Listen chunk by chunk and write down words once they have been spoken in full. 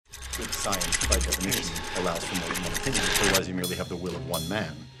that science, by definition, allows for more than one opinion. Otherwise, you merely have the will of one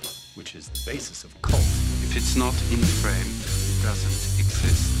man, which is the basis of cult. If it's not in the frame, it doesn't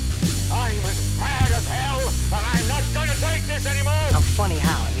exist. I'm as mad as hell, and I'm not gonna take this anymore! I'm funny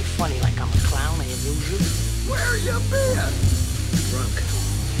how? I mean, funny like I'm a clown and amuse you? Where you been? Drunk.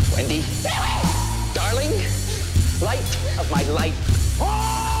 Wendy. Darling, light of my life.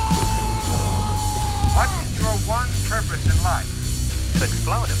 What's your one purpose in life? To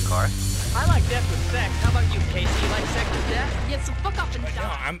explode, of course. I like death with sex. How about you, Casey? You like sex with death? Yeah, so fuck off and No,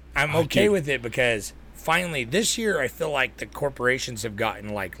 die. I'm okay with it because finally this year I feel like the corporations have gotten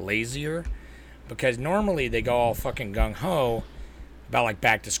like lazier because normally they go all fucking gung ho about like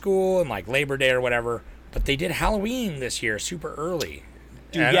back to school and like Labor Day or whatever, but they did Halloween this year super early.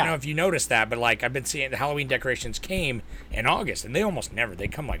 Dude, I don't know if you noticed that, but like I've been seeing the Halloween decorations came in August and they almost never. They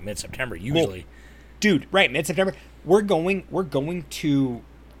come like mid-September usually. Well, dude, right, mid-September. We're going to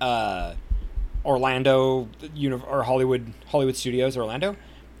Orlando, or Hollywood Studios, Orlando,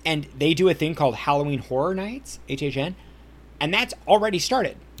 and they do a thing called Halloween Horror Nights, HHN, and that's already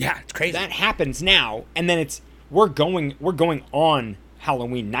started. Yeah, it's crazy. That happens now, and then we're going on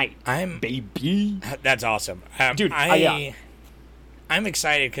Halloween night. Baby. That's awesome, dude. I'm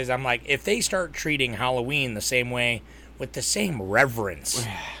excited because I'm like, if they start treating Halloween the same way with the same reverence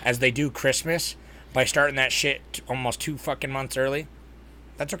as they do Christmas by starting that shit almost 2 fucking months early,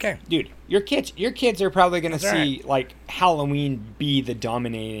 that's okay. Dude, your kids are probably going to That's see, right. like, Halloween be the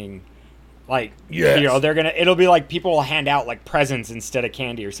dominating, like, Yes. you know, it'll be like people will hand out, like, presents instead of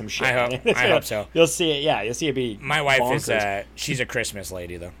candy or some shit. I hope so. You'll see it, yeah, you'll see it be My wife bonkers. she's a Christmas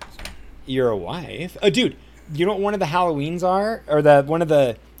lady, though. You're a wife? Oh, dude, you know what one of the Halloweens are? Or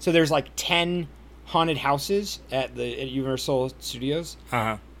so there's, like, 10 haunted houses at Universal Studios.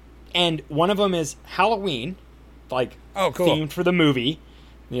 Uh-huh. And one of them is Halloween, like, Oh, cool. themed for the movie,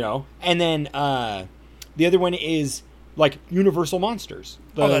 you know. And then the other one is, like, Universal Monsters.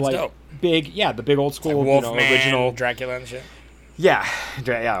 The, That's like, dope. the big old school, Wolfman, original. Dracula and shit. Yeah.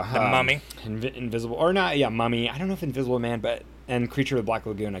 The Mummy. Invisible, or not, Mummy. I don't know if Invisible Man, and Creature of the Black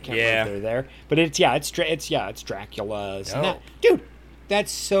Lagoon. I can't remember Yeah. if they're there. But it's Dracula's. And Dope. dude,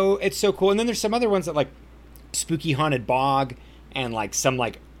 it's so cool. And then there's some other ones that, like, Spooky Haunted Bog and, like, some,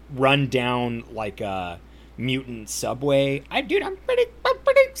 like, run down, like, mutant subway. I'm pretty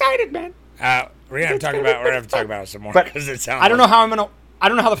excited, man. We're gonna have to talk about it some more But because it sounds. I don't know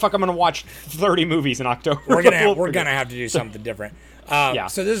how the fuck I'm gonna watch 30 movies in October. We're gonna have to do something different. Yeah.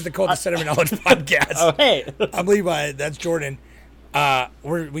 So this is the Cultist Center of Knowledge podcast. Oh, hey. I'm Levi. That's Jordan.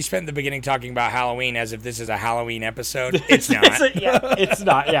 We spent the beginning talking about Halloween as if this is a Halloween episode. It's not. It's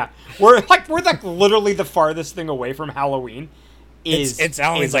not. Yeah, we're like literally the farthest thing away from Halloween. It's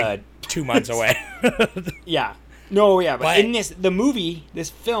Halloween's like 2 months away. Yeah. No, yeah, but But- in this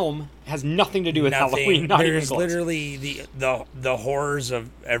film has nothing to do with Nothing. Halloween. Not even There's close. literally the horrors of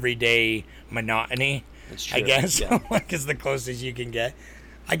everyday monotony. That's true, I guess yeah. like is the closest you can get.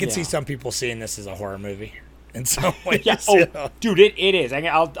 I can see Yeah. some people seeing this as a horror movie in some ways. Yeah. you know. Oh, dude, it is.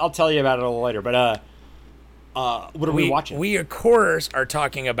 I'll tell you about it a little later. But what are we watching? We of course are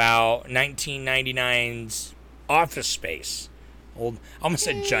talking about 1999's Office Space. I almost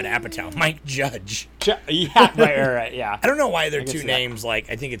said Judd Apatow. Mike Judge. Yeah, right, yeah. I don't know why they're I can two see that. names. Like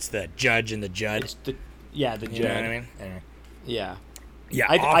I think it's the Judge and the Judd. It's the Judd. You know what I mean? Yeah. Yeah.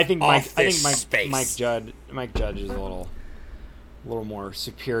 I think Office Mike Space. Mike Judge is a little more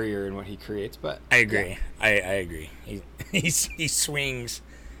superior in what he creates, but I agree. I agree. He swings,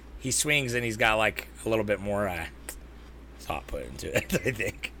 and he's got like a little bit more thought put into it. I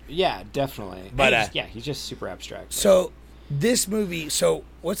think. yeah, definitely. But, he's just super abstract. So this movie. So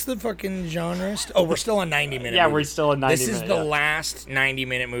what's the fucking genre? Oh, we're still a 90-minute. Yeah, movie. we're still a 90 This is minute, the yeah. last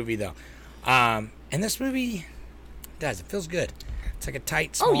 90-minute movie though, and this movie does. It feels good. It's like a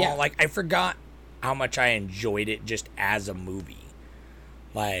tight, small. yeah. Like I forgot how much I enjoyed it just as a movie.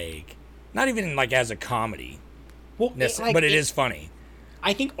 Like, not even like as a comedy. well, But it is funny.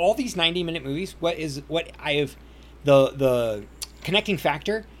 I think all these 90-minute movies, what I have, the connecting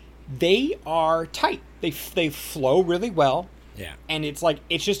factor, they are tight. They flow really well. Yeah. And it's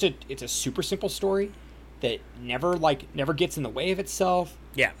a super simple story that never gets in the way of itself.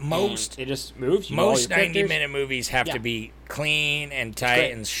 Yeah, most And it just moves. You know all most your characters. 90-minute movies have Yeah. to be clean and tight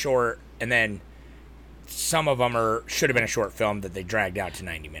great. and short, and then some of them should have been a short film that they dragged out to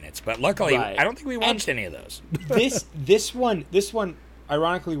 90 minutes. But luckily, Right. I don't think we watched any of those. this one,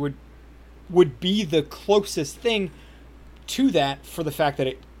 ironically, would be the closest thing to that for the fact that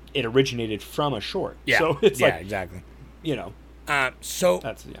it originated from a short. Yeah, So it's exactly. you know, So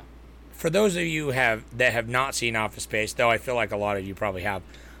that's yeah. for those of you that have not seen Office Space, though I feel like a lot of you probably have,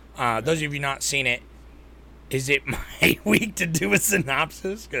 Those of you not seen it, is it my week to do a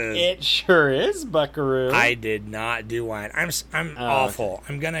synopsis? 'Cause It sure is, Buckaroo. I did not do one. I'm awful.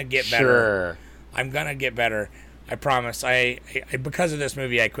 I'm gonna get better. Sure. I'm gonna get better. I promise. I because of this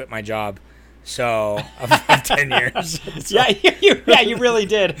movie, I quit my job. So of 10 years. So, you really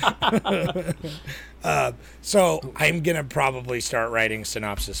did. so I'm gonna probably start writing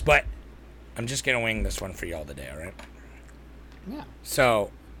synopsis, but I'm just gonna wing this one for y'all today. All right. Yeah. So,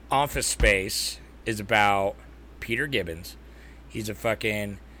 Office Space is about Peter Gibbons. He's a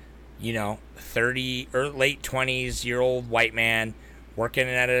fucking, 30 or late 20s-year-old white man working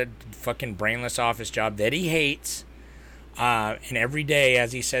at a fucking brainless office job that he hates. And every day,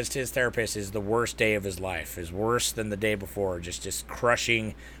 as he says to his therapist, is the worst day of his life. Is worse than the day before. Just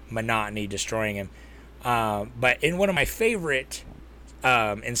crushing monotony, destroying him. But in one of my favorite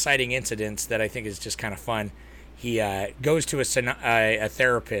inciting incidents that I think is just kind of fun, he goes to a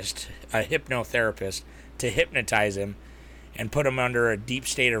therapist, a hypnotherapist, to hypnotize him and put him under a deep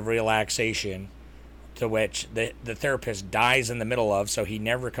state of relaxation, to which the therapist dies in the middle of, so he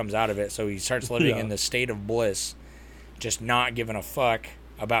never comes out of it. So he starts living in the state of bliss, just not giving a fuck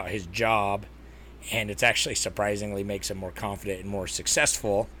about his job. And it's actually surprisingly makes him more confident and more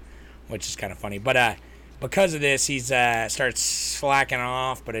successful, which is kind of funny. But because of this, he's starts slacking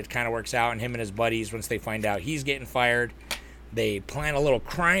off, but it kind of works out. And him and his buddies, once they find out he's getting fired, they plan a little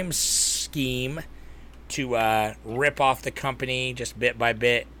crime scheme to rip off the company just bit by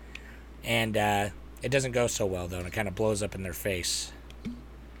bit. And it doesn't go so well, though, and it kind of blows up in their face.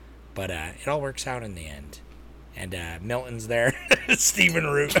 But it all works out in the end. And Milton's there. Stephen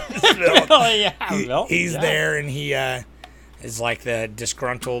Root. Oh, yeah. He's there, and he is like the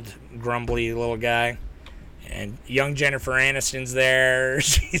disgruntled, grumbly little guy. And young Jennifer Aniston's there.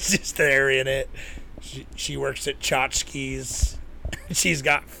 She's just there in it. She works at Tchotchke's. She's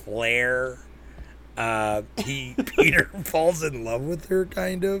got flair. Peter falls in love with her,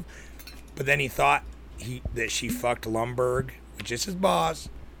 kind of. But then he thought that she fucked Lumberg, which is his boss.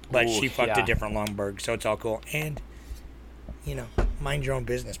 But she fucked a different Lumberg, so it's all cool. And, mind your own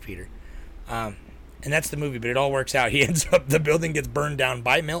business, Peter. And that's the movie, but it all works out. He ends up, the building gets burned down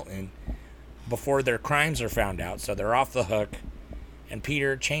by Milton before their crimes are found out, so they're off the hook. And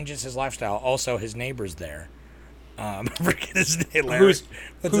Peter changes his lifestyle. Also, his neighbor's there. I forget his name.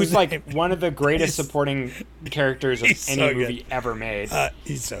 Who's like one of the greatest supporting characters of any movie ever made.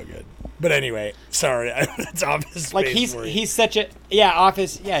 He's so good. But anyway, sorry, that's Office Space. Like he's such a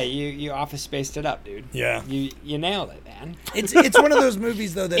Office. Yeah, you Office spaced it up, dude. Yeah, you nailed it, man. It's one of those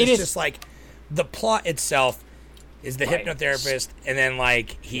movies though that it's just like the plot itself is the hypnotherapist, and then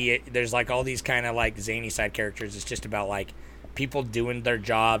like there's like all these kind of like zany side characters. It's just about like people doing their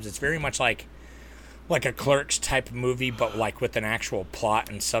jobs. It's very much like a Clerks type movie, but like with an actual plot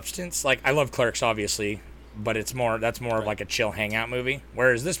and substance. Like I love Clerks, obviously. But that's more of like a chill hangout movie.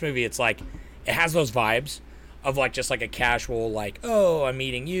 Whereas this movie, it's like, it has those vibes of like just like a casual, like, oh, I'm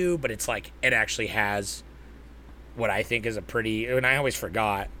meeting you. But it's like, it actually has what I think is a pretty, and I always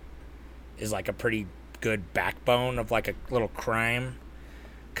forgot, is like a pretty good backbone of like a little crime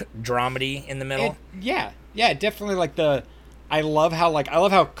dramedy in the middle. Definitely like I love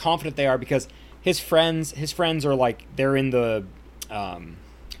how confident they are, because his friends are like, they're in the,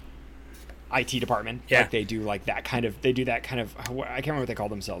 IT department. Yeah. Like they do that kind of I can't remember what they call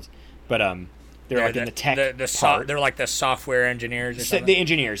themselves, but they're like in the tech part. They're like the software engineers or something. The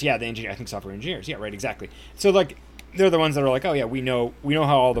engineers, I think software engineers. Yeah, right, exactly. So like they're the ones that are like, oh yeah, we know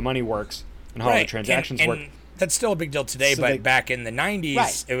how all the money works and how all the transactions work. That's still a big deal today, so but back in the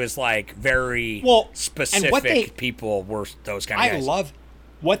 90s, it was like very specific people were those kind of guys. I love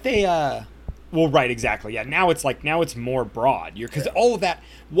what they well, right, exactly. Yeah, now it's more broad. Because all of that,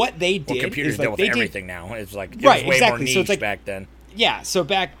 what they did, computers is like deal with they everything now. It's like it right, was way exactly. more niche So it's like, back then. Yeah, so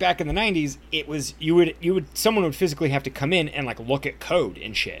back in the 90s, it was someone would physically have to come in and like look at code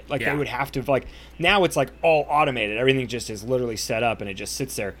and shit. Like they would have to like, now it's like all automated. Everything just is literally set up and it just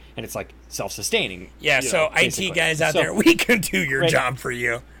sits there and it's like self-sustaining. Yeah, so IT guys out there, we can do your job for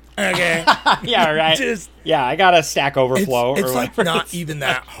you. Okay. Yeah, right. I got a Stack Overflow. It's like not even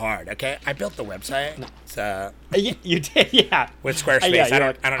that hard. Okay, I built the website. No. You did, yeah. With Squarespace, Yeah, I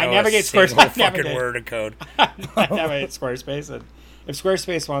don't know. I navigate Squarespace. Fucking word of code. I navigate Squarespace, and if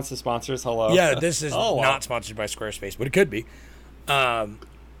Squarespace wants to sponsor us, hello. Yeah, this is not sponsored by Squarespace, but it could be. But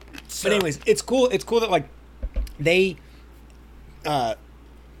anyways, it's cool. It's cool that like they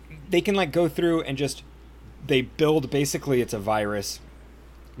can like go through and just they build basically it's a virus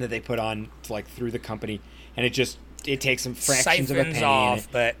that they put on like through the company, and it takes some fractions of a penny.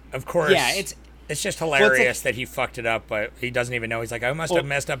 Off, but of course, yeah, It's just hilarious that he fucked it up, but he doesn't even know. He's like, I must have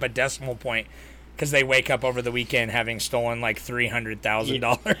messed up a decimal point because they wake up over the weekend having stolen like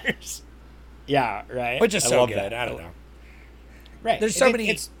 $300,000. Yeah, right. Which is I so love good. that. I don't know. Right. There's so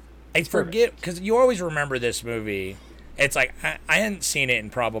many. I forget because you always remember this movie. It's like I hadn't seen it in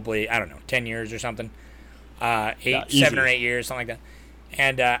probably, I don't know, 10 years or something. 7 or 8 years, something like that.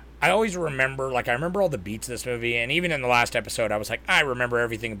 And I always remember, like, I remember all the beats of this movie. And even in the last episode, I was like, I remember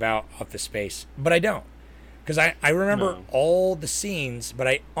everything about Office Space. But I don't. Because I remember all the scenes, but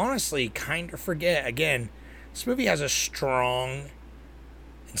I honestly kind of forget. Again, this movie has a strong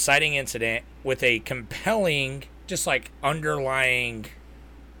inciting incident with a compelling, just like underlying,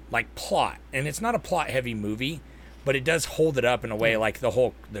 like, plot. And it's not a plot-heavy movie, but it does hold it up in a way, like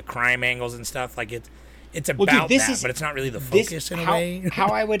the crime angles and stuff. Like, it's about that, but it's not really the focus in a way.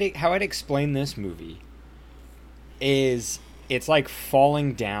 how I'd explain this movie is it's like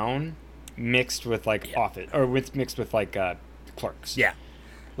Falling Down mixed with like Office, or mixed with like Clerks. Yeah.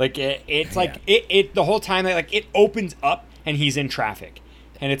 Like it's like it the whole time like it opens up and he's in traffic.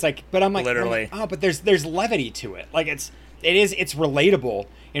 And it's like, but I'm like, literally. oh, but there's levity to it. Like it's relatable.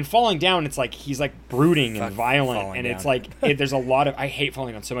 In Falling Down, it's like he's like brooding and violent, and it's like there's a lot of. I hate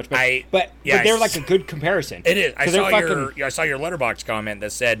Falling Down so much, but they're like a good comparison. It is. I saw your Letterboxd comment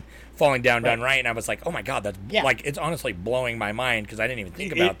that said Falling Down done right, and I was like, oh my god, that's like it's honestly blowing my mind because I didn't even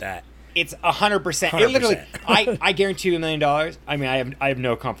think about that. It's 100%. It literally, I guarantee you $1 million. I mean, I have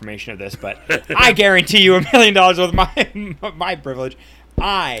no confirmation of this, but I guarantee you $1 million with my privilege.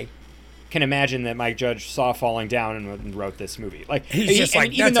 I can imagine that Mike Judge saw Falling Down and wrote this movie. Like he's just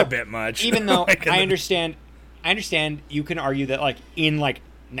like, that's a bit much. Even though I understand you can argue that like in like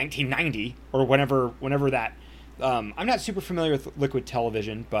 1990 or whenever that. I'm not super familiar with Liquid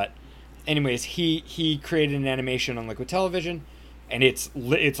Television, but anyways, he created an animation on Liquid Television, and it's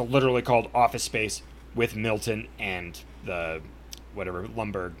literally called Office Space with Milton and the whatever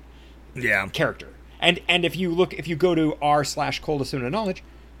Lumbergh character. And if you go to r/coldest of knowledge,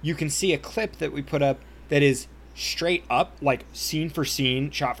 you can see a clip that we put up that is straight up like scene for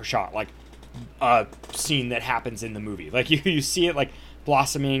scene, shot for shot, like a scene that happens in the movie. Like you see it like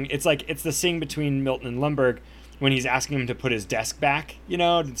blossoming. It's like it's the scene between Milton and Lumbergh when he's asking him to put his desk back,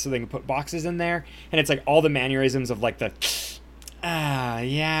 so they can put boxes in there. And it's like all the mannerisms of like the so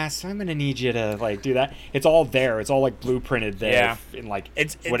I'm gonna need you to like do that. It's all there. It's all like blueprinted there in like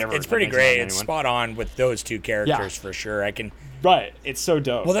whatever. It's pretty great. It's spot on with those two characters for sure. Right. It's so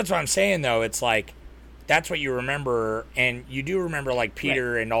dope. Well, that's what I'm saying though. It's like that's what you remember, and you do remember like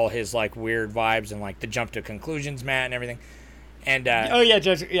Peter and all his like weird vibes and like the jump to conclusions, Matt, and everything. And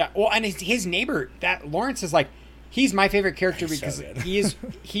Judge, well, and his neighbor, that Lawrence is like, he's my favorite character because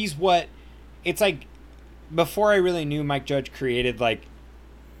he's what it's like. Before I really knew Mike Judge created like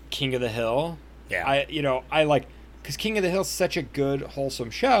King of the Hill, I like because King of the Hill is such a good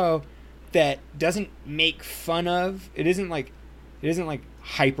wholesome show that doesn't make fun of. It isn't like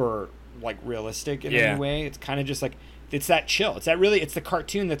hyper like realistic in any way. It's kind of just like it's that chill. It's the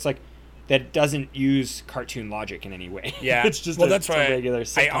cartoon that's like that doesn't use cartoon logic in any way. Yeah, it's just that's why a regular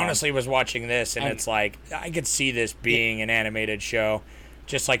sitcom. I honestly was watching this and it's like I could see this being an animated show,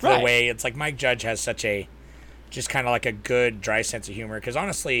 just like the way it's like Mike Judge has such a just kind of like a good dry sense of humor, because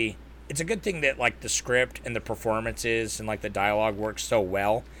honestly it's a good thing that like the script and the performances and like the dialogue works so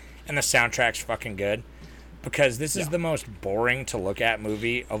well and the soundtrack's fucking good, because this is the most boring to look at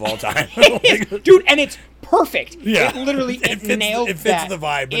movie of all time. Dude, and it's perfect. Yeah, it literally nailed it fits that. the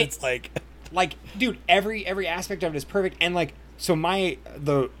vibe, but it's like dude, every aspect of it is perfect. And like so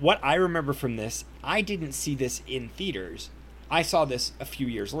what I remember from this, I didn't see this in theaters. I saw this a few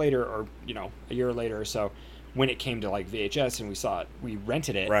years later, or a year later or so, when it came to like VHS, and we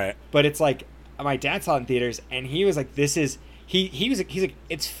rented it. Right. But it's like my dad saw it in theaters, and he was like, "This is." He's like,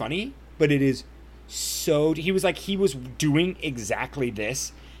 "It's funny, but it is so." He was like, he was doing exactly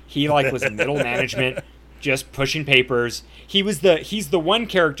this. He like was middle management, just pushing papers. He's the one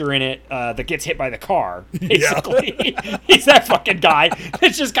character in it that gets hit by the car. Basically, he's that fucking guy.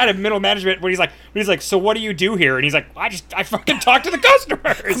 It's just kind of middle management. When he's like, "So what do you do here?" And he's like, "I fucking talk to the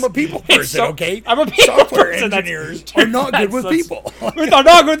customers. I'm a people person, okay? I'm a people Software person. engineers are not good with people. They're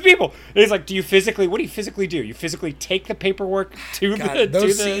not good with people." And he's like, what do you physically do? You physically take the paperwork to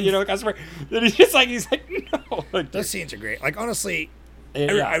the customer. And he's like, no. Like, those scenes are great. Like honestly.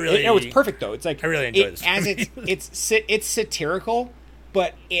 It's perfect though. It's like I really enjoy this. As it's satirical,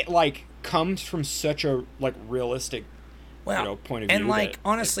 but it like comes from such a like realistic, point of view. And like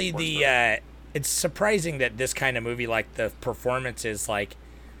honestly, it's surprising that this kind of movie, like the performances, like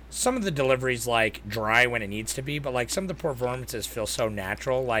some of the deliveries like dry when it needs to be, but like some of the performances feel so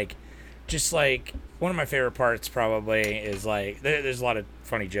natural. Like just like one of my favorite parts probably is like there's a lot of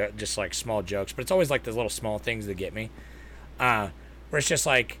funny just like small jokes, but it's always like those little small things that get me. Where it's just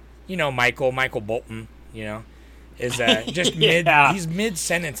like, you know, Michael Bolton, you know, is just he's mid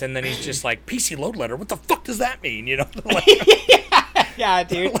sentence and then he's just like PC load letter. What the fuck does that mean? You know, like, yeah,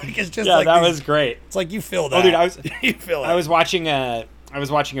 dude. Like it's just that was great. It's like you feel that. Oh, dude, you feel it. I was watching a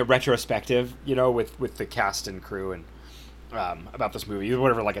retrospective, you know, with the cast and crew and about this movie,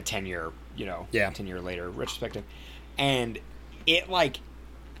 whatever, like a 10-year, you know, 10-year later retrospective, and it like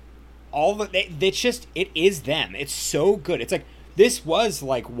all the it's just it is them. It's so good. It's like this was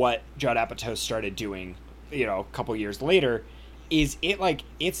like what Judd Apatow started doing, you know, a couple years later. Is it like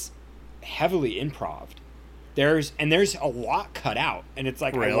it's heavily improv? There's a lot cut out, and it's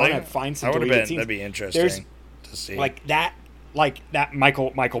like really? I want to find some deleted scenes. That'd be interesting to see. Like that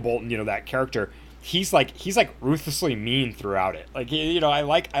Michael Bolton, you know, that character. He's like ruthlessly mean throughout it. Like, you know, I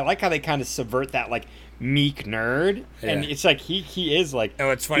like how they kind of subvert that like meek nerd, and it's like he is like.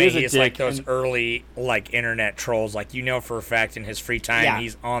 Oh, it's funny. He's like those early like internet trolls. Like, you know, for a fact in his free time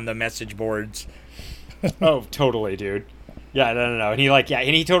he's on the message boards. Oh, totally, dude. Yeah, no. And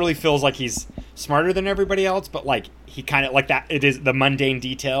he totally feels like he's smarter than everybody else, but like he kind of like that. It is the mundane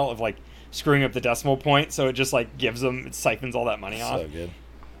detail of like screwing up the decimal point, so it just like it siphons all that money off. So good.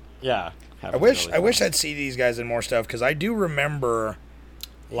 Yeah. I wish I'd see these guys in more stuff, because I do remember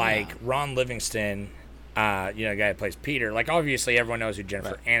like Ron Livingston, you know, the guy who plays Peter. Like, obviously everyone knows who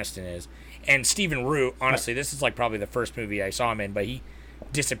Jennifer Aniston is, and Stephen Root. Honestly, this is like probably the first movie I saw him in, but he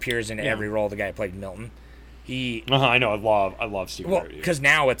disappears into every role. The guy who played Milton. I know. I love Stephen Root. Because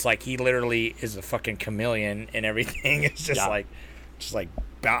now it's like he literally is a fucking chameleon and everything. It's just like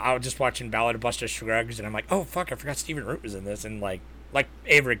I was just watching Ballad of Buster Scruggs, and I'm like, oh fuck, I forgot Stephen Root was in this, and like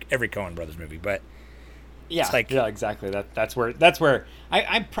every Coen Brothers movie, but exactly. That's where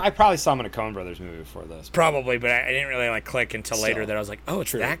I probably saw him in a Coen Brothers movie before this. Probably, but I didn't really like click until later that I was like, oh,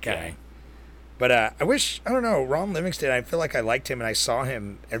 it's that guy. Yeah. But I don't know, Ron Livingston, I feel like I liked him, and I saw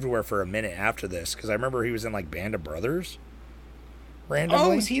him everywhere for a minute after this, because I remember he was in like Band of Brothers. Randomly.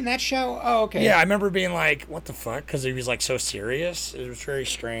 Oh, was he in that show? Oh, okay. Yeah, I remember being like, what the fuck? Because he was like so serious. It was very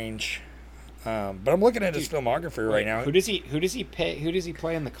strange. But I'm looking at his filmography right now. Who does he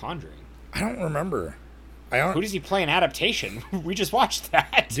play in The Conjuring? I don't remember. Who does he play in Adaptation? We just watched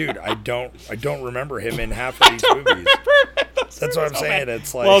that. Dude, I don't remember him in half of these movies. That's what I'm saying.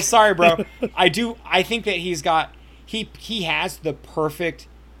 It's like, well, sorry, bro. I think that he's got he has the perfect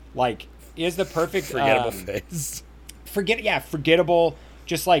forgettable face. Forgettable.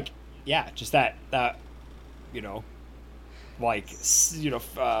 Just that you know, like, you know,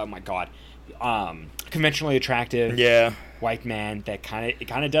 oh my god, conventionally attractive. Yeah. White man that kind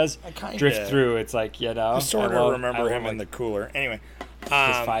of does drift through. It's like, you know, I sort of remember him in the cooler. Anyway,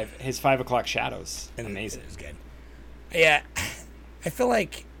 his 5 o'clock shadows, amazing. It's good. Yeah, I feel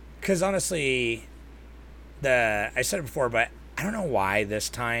like, because honestly, I said it before, but I don't know why this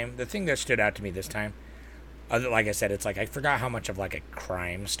time. The thing that stood out to me this time, like I said, it's like I forgot how much of like a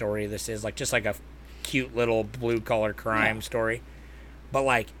crime story this is. Like, just like a cute little blue collar crime story, but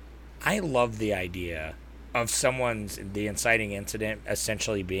like I love the idea of the inciting incident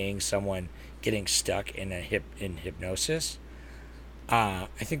essentially being someone getting stuck in hypnosis. I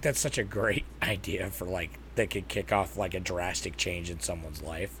think that's such a great idea for like that could kick off like a drastic change in someone's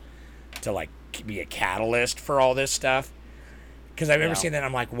life to like be a catalyst for all this stuff. Because I've never seen that.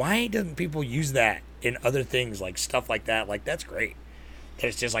 I'm like, why doesn't people use that in other things, like stuff like that? Like, that's great.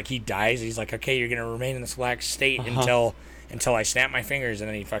 It's just like he dies. He's like, okay, you're gonna remain in this relaxed state until I snap my fingers, and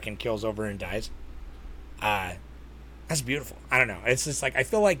then he fucking kills over and dies. That's beautiful. I don't know. It's just like, I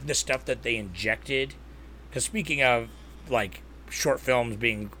feel like the stuff that they injected, because speaking of like short films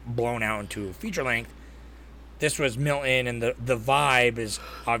being blown out into a feature length, this was Milton, and the vibe is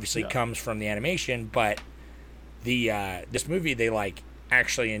obviously comes from the animation, but this movie, they like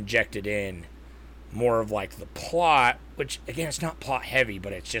actually injected in more of like the plot, which again, it's not plot heavy,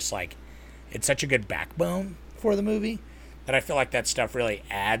 but it's just like, it's such a good backbone for the movie that I feel like that stuff really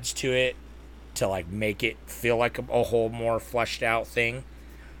adds to it to like make it feel like a whole more fleshed out thing,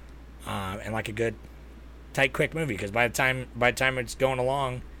 and like a good tight quick movie, because by the time it's going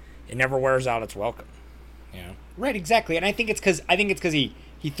along, it never wears out its welcome, you know. Right, exactly. And I think it's because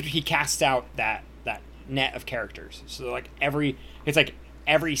he casts out that net of characters, so like every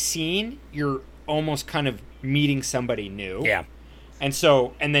scene you're almost kind of meeting somebody new. Yeah. And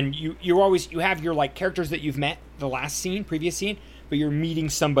then you have your like characters that you've met the previous scene, but you're meeting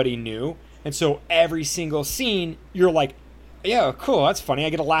somebody new. And so every single scene, you're like, yeah, cool, that's funny.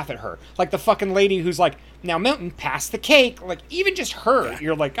 I get to laugh at her. Like the fucking lady who's like Now Milton passed the cake. Like even just her,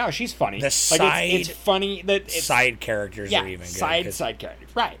 you're like, oh, she's funny. The it's funny that it's, side characters are even good. Side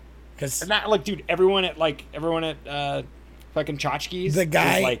characters, right? Because not like, dude, everyone at fucking Tchotchkes. the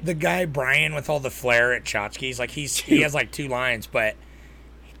guy, is like, the guy Brian with all the flair at Tchotchkes, like he has like 2 lines, but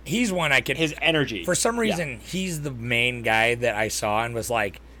he's one I could. His energy. For some reason, he's the main guy that I saw and was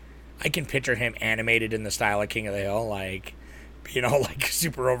like, I can picture him animated in the style of King of the Hill, like, you know, like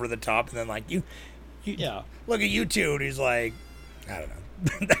super over the top, and then like you look at you two, and he's like, I don't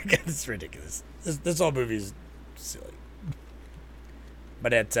know, it's ridiculous. This whole movie is silly,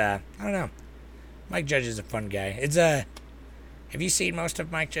 but it's I don't know. Mike Judge is a fun guy. It's have you seen most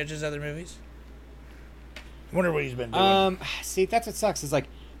of Mike Judge's other movies? I wonder what he's been doing. See, that's what sucks. Is like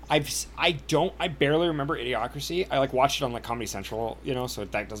I barely remember Idiocracy. I like watched it on like Comedy Central, you know, so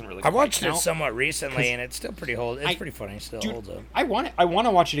that doesn't really. I watched it count. somewhat recently, and it's still pretty It's pretty funny. Still holds up. I want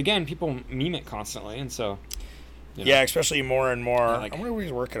to watch it again. People meme it constantly, and so. You know. Yeah, especially more and more. Like, I wonder what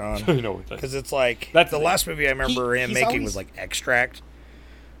he's working on. No, Because it's like that's the last movie I remember him making always, was like Extract.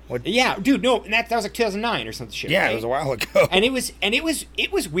 Yeah, dude, no, and that was like 2009 or something. Shit, yeah, right? it was a while ago. And it was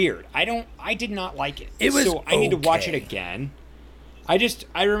weird. I did not like it. It was so I need to watch it okay. again.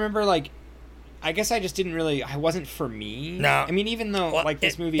 I remember like, I guess I just didn't really. I wasn't for me. No, I mean, even though like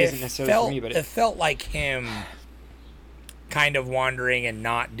this movie isn't necessarily for me, but it felt like him kind of wandering and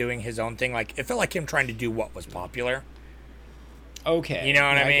not doing his own thing. Like it felt like him trying to do what was popular. Okay, You know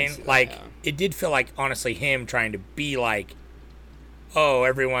what I mean? can see that, Like yeah. it did feel like honestly him trying to be like, oh,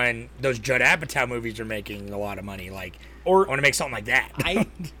 everyone, those Judd Apatow movies are making a lot of money. Like, Or I want to make something like that.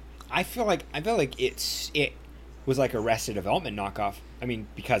 I feel like it was like Arrested Development knockoff. I mean,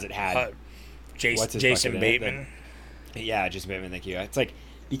 because it had Jason Bateman. Yeah, Jason Bateman. Thank you. It's like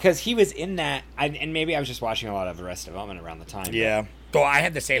because he was in that, and maybe I was just watching a lot of Arrested Development around the time. Yeah. Well, I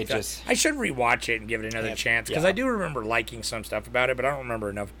had the same It thought. just- I should rewatch it and give it another chance because yeah. I do remember liking some stuff about it, but I don't remember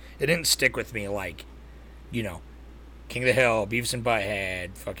enough. It didn't stick with me like, you know, King of the Hill, Beavis and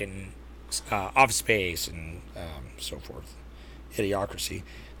Butthead, fucking Office Space, and so forth. Idiocracy.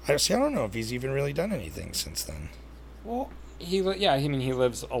 I don't know if he's even really done anything since then. Well, he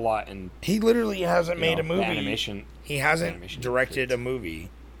lives a lot in. He literally hasn't made a movie. Animation. He hasn't animation directed kids. a movie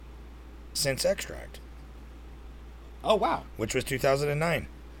since Extract, Oh wow. which was 2009,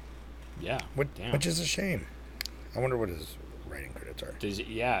 Yeah. Damn. which is a shame. I wonder what his writing credits are.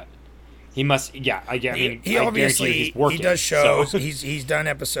 Yeah. He must. Yeah. I mean, He I obviously guarantee he's working, he does shows. so- He's done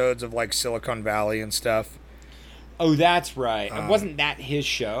episodes of like Silicon Valley and stuff. Oh, that's right. Wasn't that his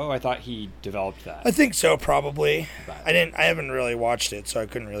show? I thought he developed that. I think so, probably. But- I haven't really watched it, so I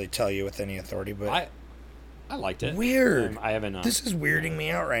couldn't really tell you with any authority. But I liked it. weird. I haven't. This is weirding me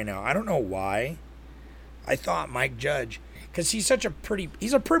out right now. I don't know why. I thought Mike Judge, because he's a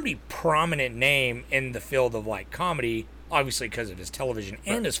pretty prominent name in the field of like comedy, obviously because of his television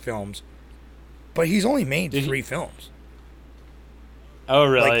and his films. But he's only made 3 films. Oh,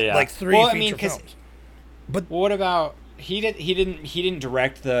 really? Like, yeah. like 3 well, feature films. But what about he didn't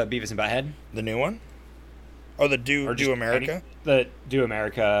direct the Beavis and Butthead? The new one? Oh, the Do America? The Do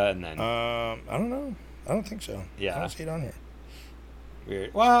America, and then I don't know. I don't think so. Yeah. I don't see it on here.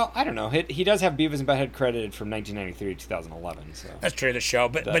 weird. Well, I don't know. He does have Beavis and Butthead credited from 1993 to 2011. So That's true, the show,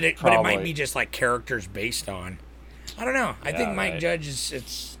 but it might be just like characters based on. I don't know. I think Mike Judge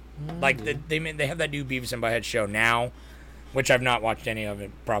it's like they have that new Beavis and Butthead show now, which I've not watched any of.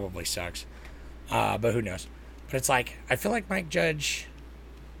 It probably sucks, but who knows? But it's like I feel like Mike Judge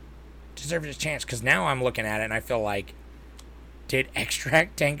deserves his chance because now I'm looking at it and I feel like, did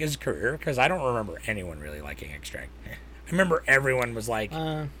Extract tank his career? Because I don't remember anyone really liking Extract. I remember everyone was like,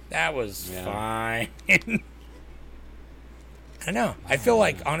 that was fine. I don't know. I feel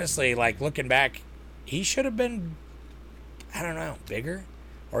like, honestly, like looking back, he should have been, I don't know, bigger.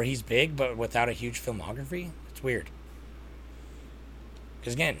 Or he's big, but without a huge filmography. It's weird.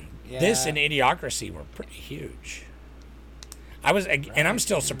 Because again, this and Idiocracy were pretty huge. And I'm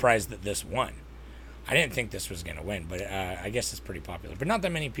still surprised that this won. I didn't think this was going to win, but I guess it's pretty popular. But not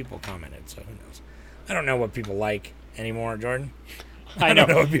that many people commented, so who knows? I don't know what people like anymore, Jordan. I know.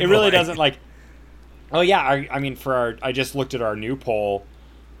 what It people really like. doesn't like. Oh yeah, I mean I just looked at our new poll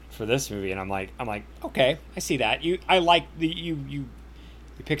for this movie, and I'm like, okay, I see that. You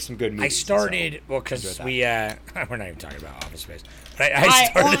picked some good movies. I started because enjoyed we're not even talking about Office Space. But I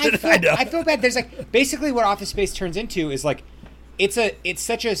started. I know. I feel bad. There's like basically what Office Space turns into is like it's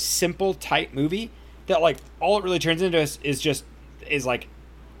such a simple tight movie that like all it really turns into is like,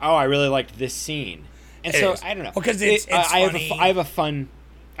 oh, I really liked this scene, and so I don't know because it's funny.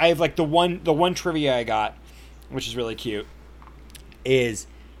 I have like the one trivia I got, which is really cute, is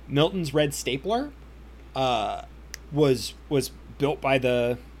Milton's red stapler was built by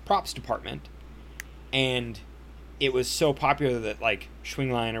the props department, and it was so popular that like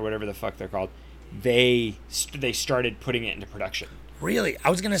Schwingline or whatever the fuck they're called, they started putting it into production. Really? I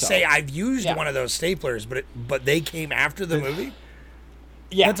was gonna say I've used one of those staplers, but they came after the movie.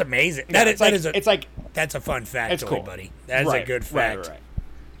 Yeah, that's amazing. Yeah, That's a fun fact, it's cool, buddy. That is a good fact. Right.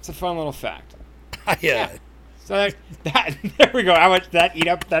 It's a fun little fact. Yeah. So that there we go. How much that eat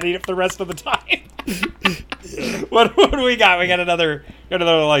up the rest of the time? What do we got? We got another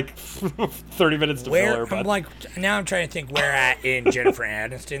like 30 minutes to fill. Now I'm trying to think where at in Jennifer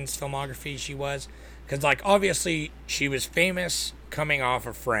Aniston's filmography she was, because like obviously she was famous coming off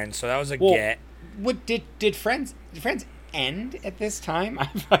of Friends, so that was a get. What did Friends end at this time?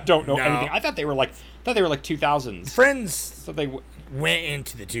 I don't know anything. I thought they were like 2000s. Friends. So they went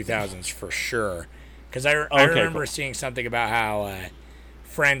into the 2000s for sure, because I remember seeing something about how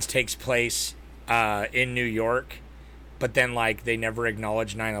Friends takes place in New York, but then like they never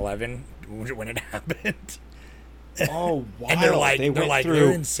acknowledged 9/11 when it happened. Oh wow! And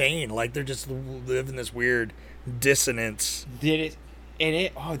they're insane. Like they're just living this weird dissonance. That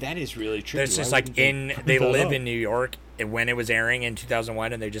is really true. It's just like they live in New York, and when it was airing in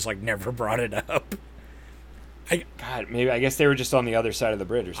 2001, and they just like never brought it up. Maybe I guess they were just on the other side of the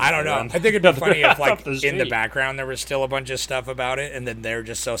bridge or something. I don't know. I think it'd be funny if like in the background there was still a bunch of stuff about it, and then they're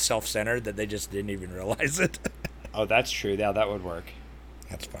just so self-centered that they just didn't even realize it. Oh, that's true. Yeah, that would work.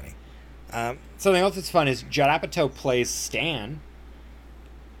 That's funny. Something else that's fun is Judd Apatow plays Stan.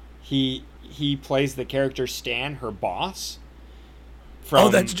 He plays the character Stan, her boss.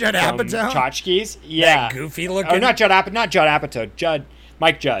 That's Judd Apatow? Tchotchkes. Yeah. That goofy looking. Oh, not Judd Apatow.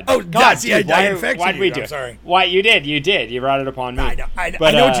 Mike Judd. Oh, God, see, I infected why did we do? I'm sorry. Why you did? You brought it upon me. I know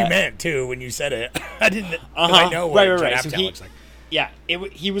what you meant too when you said it. I didn't. I know what Judd Apatow looks like. Yeah,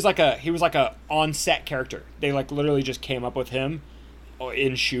 he was like a on-set character. They like literally just came up with him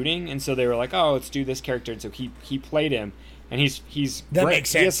in shooting, and so they were like, "Oh, let's do this character." And so he played him, and he's that great. Makes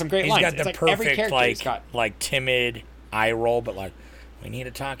sense. He has some great lines. He's got the it's like every perfect like timid eye roll, but like we need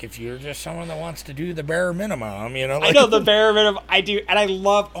to talk if you're just someone that wants to do the bare minimum, you know. Like, I know the bare minimum. I do, and I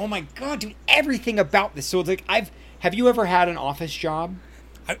love. Oh my god, dude! Everything about this. So it's like have you ever had an office job?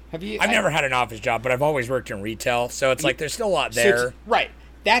 I've never had an office job, but I've always worked in retail, so it's like there's still a lot there. Right.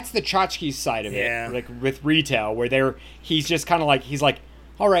 That's the Tchotchkes side of it, like with retail, where he's just kind of like, he's like,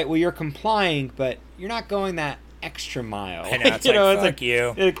 all right, well, you're complying, but you're not going that extra mile. I know, it's fuck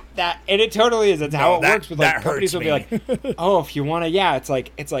you. And it totally is. It's how it works with like companies will be like, oh, if you want to, it's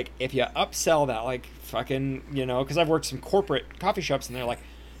like if you upsell that, like fucking, because I've worked some corporate coffee shops, and they're like,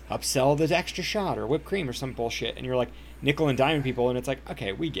 upsell the extra shot or whipped cream or some bullshit, and you're like nickel and diming people, and it's like,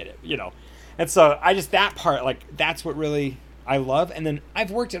 okay, we get it, And so I just, that part, like, that's what really I love. And then I've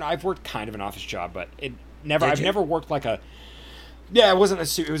worked kind of an office job, but I've never worked like a, it wasn't a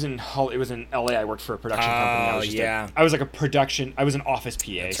suit. It was in LA. I worked for a production company. I was like a production. I was an office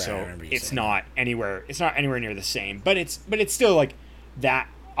PA. That's so right, it's not anywhere near the same, but it's still like that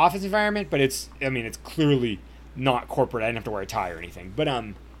office environment, but it's clearly not corporate. I didn't have to wear a tie or anything, but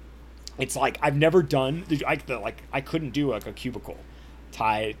it's like I've never done I couldn't do like a cubicle.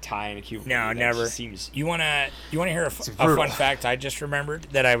 Tie in a cubicle. No, never. You wanna hear a fun fact I just remembered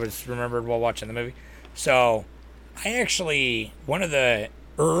that I remembered while watching the movie? So, I actually, one of the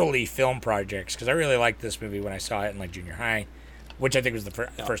early film projects, because I really liked this movie when I saw it in like junior high, which I think was the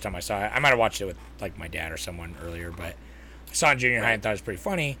first time I saw it. I might have watched it with like my dad or someone earlier, but I saw it in junior high and thought it was pretty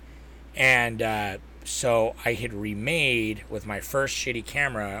funny. And so I had remade with my first shitty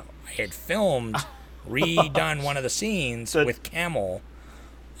camera. I had filmed, redone one of the scenes with Camel.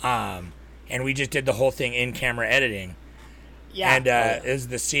 And we just did the whole thing in camera editing. Yeah. And it was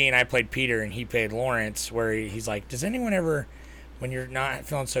the scene I played Peter and he played Lawrence, where he's like, does anyone ever, when you're not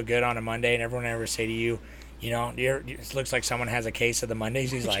feeling so good on a Monday, and everyone ever say to you, it looks like someone has a case of the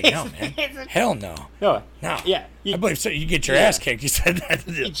Mondays? He's like, no, man. Hell no. No. Yeah. I believe so. You get your ass kicked. You said that.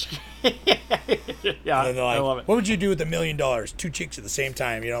 Yeah. And they're like, I love it. What would you do with $1 million? 2 chicks at the same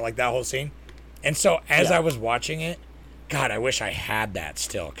time, like that whole scene. And so as I was watching it, God, I wish I had that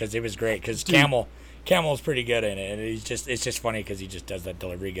still, because it was great. Because Camel's pretty good in it, and it's just funny because he just does that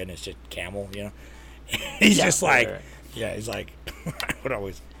delivery good, and it's just Camel, He's just like, he's like,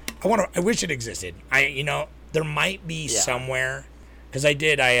 I wish it existed. There might be somewhere, because I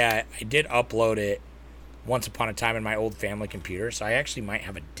did upload it once upon a time in my old family computer, so I actually might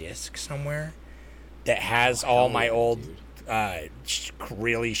have a disc somewhere that has all my old,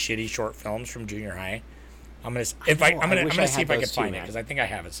 really shitty short films from junior high. I'm gonna see if I can find it, because I think I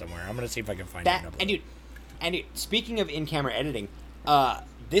have it somewhere. I'm gonna see if I can find it. And dude, speaking of in-camera editing,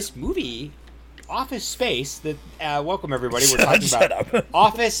 this movie Office Space. That welcome everybody. We're Shut talking up. about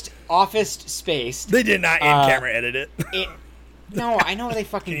Office Space. They did not in-camera edit it. No, I know they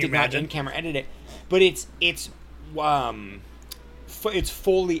fucking you did imagine? not in-camera edit it, but it's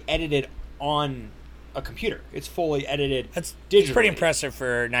fully edited on a computer. It's fully edited. That's digitally. pretty impressive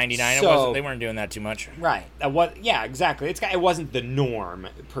for '99. So- They weren't doing that too much. Right. Yeah, exactly. It wasn't the norm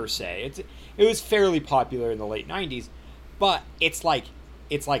per se. It was fairly popular in the late '90s, but it's like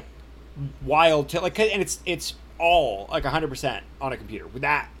wild to like, and it's all like 100% on a computer.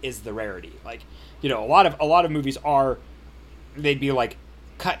 That is the rarity. Like, you know, a lot of movies they'd be like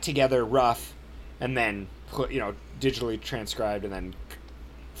cut together rough, and then put, you know, digitally transcribed and then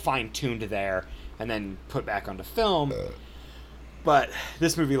fine tuned there, and then put back onto film. But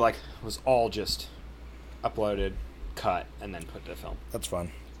this movie like was all just uploaded, cut, and then put to film. That's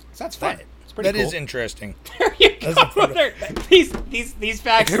fun. So that's fun. It's pretty That cool. is interesting. There you go. These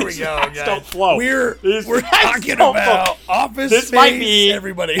facts, Here we these go, facts guys. don't flow. We're These facts talking don't about flow. Office This Space, might be-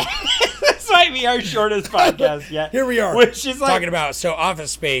 everybody. This might be our shortest podcast yet. Here we are. Which is like, talking about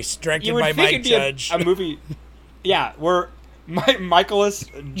Office Space, directed you would by think Mike it'd be Judge. a movie. Yeah, Michaelis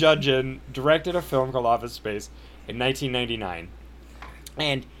Judgen directed a film called Office Space in 1999,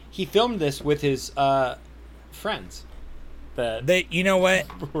 and he filmed this with his friends. You know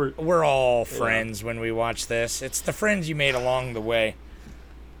what? We're- We're all friends when we watch this. It's the friends you made along the way.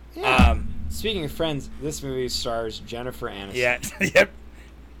 Yeah. Speaking of friends, this movie stars Jennifer Aniston. Yeah. Yep.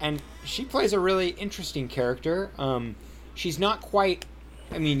 And she plays a really interesting character. She's not quite.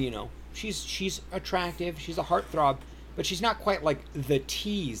 I mean, you know, she's attractive. She's a heartthrob, but she's not quite like the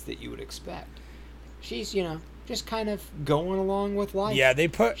tease that you would expect. She's, you know, just kind of going along with life. Yeah, they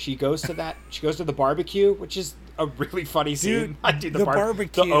put. She goes to the barbecue, which is a really funny scene. Dude, the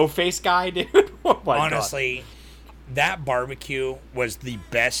barbecue. The O-face guy, dude. Oh my God. Honestly, that barbecue was the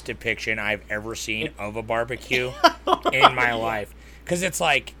best depiction I've ever seen of a barbecue in my life. Because it's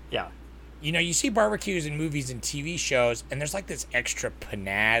like, Yeah. you know, you see barbecues in movies and TV shows, and there's like this extra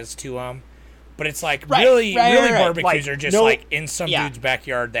panazz to them. But it's like really barbecues Like, are just no- like in some yeah. dude's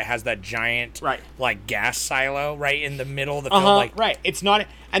backyard that has that giant like gas silo right in the middle of the field. Like, Right. It's not,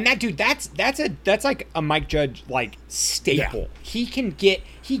 and that dude, that's like a Mike Judge like staple. Yeah.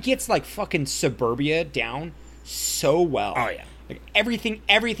 He gets like fucking suburbia down so well. Oh yeah. Like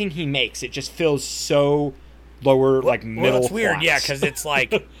everything he makes, it just feels so lower, like middle. Well, it's weird, class. yeah, because it's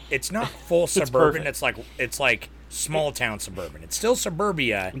like it's not full suburban. perfect. It's like small town suburban. It's still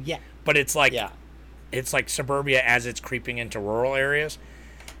suburbia. Yeah. But it's like Yeah. it's like suburbia as it's creeping into rural areas.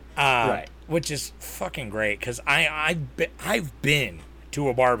 Right. Which is fucking great because I've been to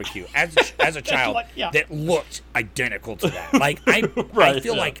a barbecue as a child Like, yeah. that looked identical to that. Like I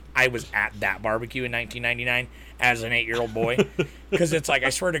feel like I was at that barbecue in 1999 as an 8-year-old boy because it's like I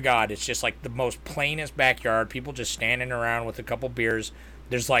swear to God, it's just like the most plainest backyard. People just standing around with a couple beers.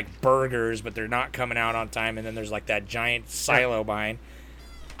 There's like burgers, but they're not coming out on time, and then there's like that giant silo behind.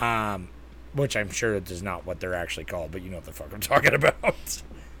 Which I'm sure it is not what they're actually called, but you know what the fuck I'm talking about.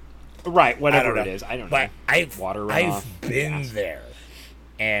 Right. Whatever I it don't is, I don't but know. Water runoff. I've been there,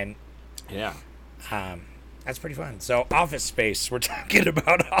 and Yeah. that's pretty fun. So Office Space, we're talking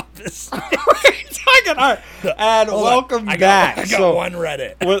about Office. All right. And Hold on. welcome I back. got So, one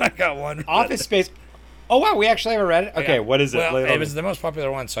Reddit. what- I got one Office Reddit. Space. Oh wow, we actually have a Reddit. Okay, Yeah. what is it? Well, Lay it on it was me. the most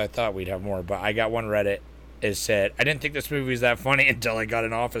popular one, so I thought we'd have more. But I got one Reddit. It said, I didn't think this movie was that funny until I got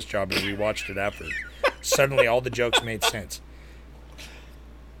an office job and rewatched it after. Suddenly, all the jokes made sense.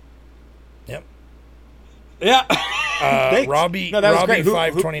 Yep. Yeah. Robbie, No, that was Robbie great. Who-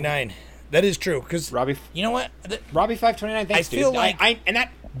 529. That is true because Robbie you know what? Robbie 529. Thanks, I feel dude. like and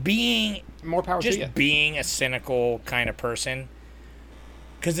that being more power to you. just being a cynical kind of person,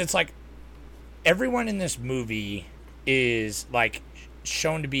 because it's like everyone in this movie is like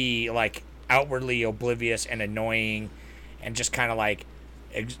shown to be like outwardly oblivious and annoying, and just kind of like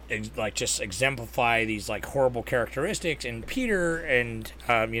just exemplify these like horrible characteristics. And Peter and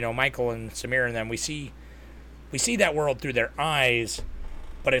Michael and Samir and them, we see that world through their eyes,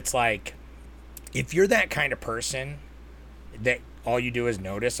 but it's like if you're that kind of person that all you do is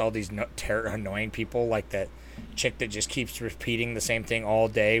notice all these annoying people, like that chick that just keeps repeating the same thing all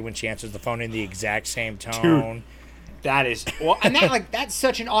day when she answers the phone in the exact same tone. That is and that like that's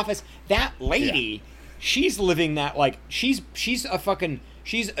such an office. That lady, she's living that like she's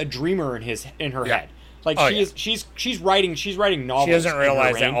a dreamer in her head. Like she's writing novels. She doesn't in her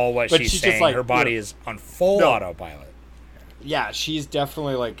realize that brain, all what but she's saying, just like, her body is on full autopilot. Yeah, she's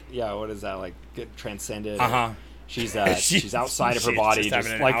definitely like what is that like? Get transcended. She's She's outside of her she's body, just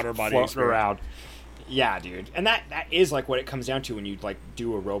having an like outer body floating experience. around. Yeah, dude, and that is like what it comes down to when you like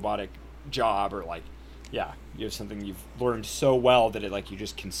do a robotic job, or like, yeah, you have something you've learned so well that it like you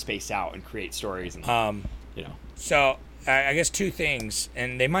just can space out and create stories, and you know. So I guess two things,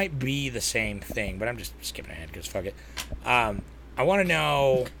 and they might be the same thing, but I'm just skipping ahead because fuck it. I want to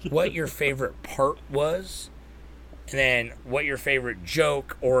know what your favorite part was, and then what your favorite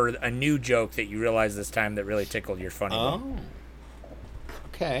joke or a new joke that you realized this time that really tickled your funny bone.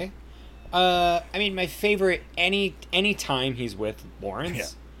 Okay. I mean, my favorite any time he's with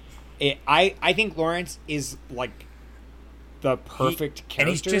Lawrence. Yeah. I think Lawrence is like the perfect character, and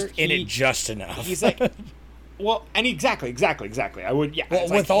he's just in it just enough. He's like, well, and exactly. I would, yeah. Well,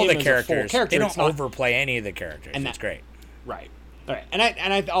 with all the characters, character, they don't overplay any of the characters. And that's great. Right. And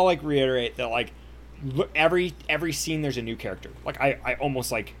I'll like reiterate that like every scene there's a new character. Like I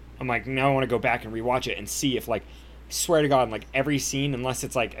almost like I'm like now I want to go back and rewatch it and see if like. Swear to God, like every scene, unless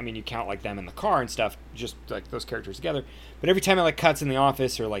it's like, I mean, you count like them in the car and stuff, just like those characters together. But every time it like cuts in the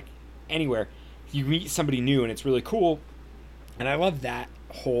office or like anywhere, you meet somebody new and it's really cool. And I love that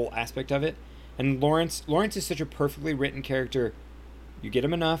whole aspect of it. And Lawrence is such a perfectly written character. You get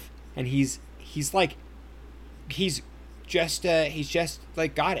him enough, and he's just like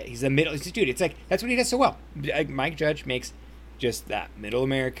got it. He's a middle dude. It's like that's what he does so well. Like, Mike Judge makes just that middle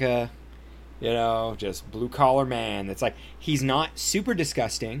America. You know, just blue-collar man. It's like, he's not super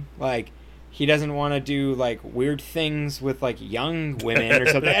disgusting. Like, he doesn't want to do, like, weird things with, like, young women or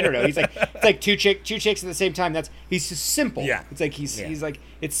something. I don't know. He's like, it's like two chicks at the same time. He's just simple. Yeah. It's like, he's like,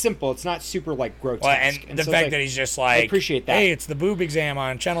 it's simple. It's not super, like, grotesque. Well, and the so fact that he's just like, I appreciate that. Hey, it's the boob exam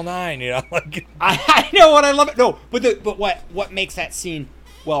on Channel 9, you know? Like, I know what I love it. No, but what makes that scene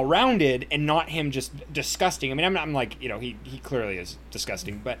well-rounded and not him just disgusting. I mean, I'm like, you know, he clearly is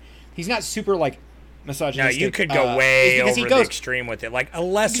disgusting, but he's not super like misogynistic. No, you could go way over the extreme with it. Like a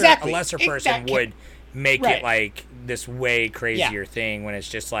lesser person would make it like this way crazier thing when it's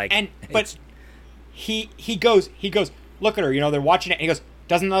just like. But he goes. Look at her. You know, they're watching it. And he goes,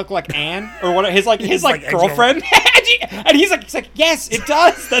 doesn't that look like Anne or what? His girlfriend. And he's like, yes, it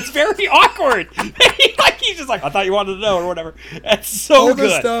does. That's very awkward. He's just like, I thought you wanted to know or whatever. That's so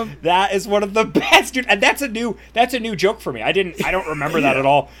good. That is one of the best, dude. And that's a new joke for me. I don't remember that at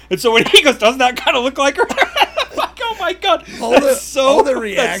all. And so when he goes, doesn't that kind of look like her? I'm like, oh my God. All the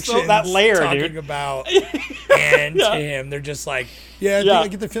reactions that layer, talking dude. about and to him, they're just like, I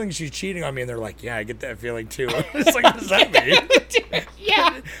get the feeling she's cheating on me. And they're like, yeah, I get that feeling too. It's like, what does that mean?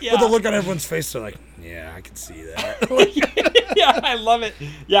 Yeah. But the look on everyone's face, they're like, yeah, I can see that. Yeah, I love it.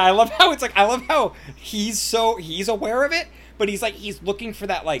 Yeah, I love how it's like, I love how he's aware of it, but he's looking for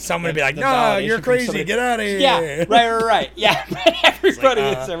that, like, someone to be like, no, you're crazy, get out of here. Yeah, right. Yeah, but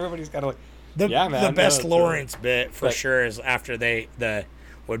everybody's kind of like, the best Lawrence bit for sure is after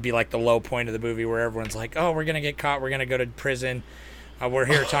would be like the low point of the movie where everyone's like, oh, we're gonna get caught, we're gonna go to prison, we're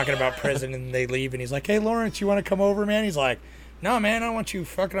here talking about prison, and they leave, and he's like, hey, Lawrence, you want to come over, man? He's like, no, man, I don't want you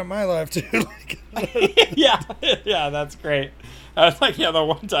fucking up my life too. Yeah, that's great. I was like, the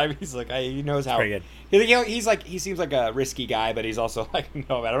one time he's like, he knows how. Pretty good. He seems like a risky guy, but he's also like,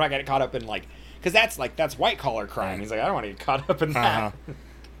 no, man, I'm not getting caught up in like, because that's white collar crime. He's like, I don't want to get caught up in that.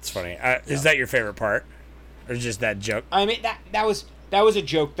 It's funny. Is that your favorite part, or just that joke? I mean, that was a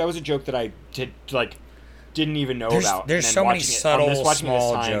joke. That was a joke that I didn't even know about. There's so many subtle,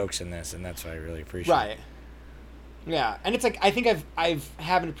 small jokes in this, and that's what I really appreciate. Right. Yeah, and it's like I think I've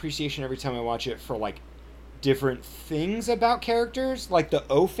have an appreciation every time I watch it for like different things about characters, like the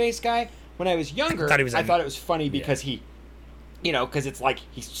O-face guy. When I was younger, I thought it was funny because he, you know, because it's like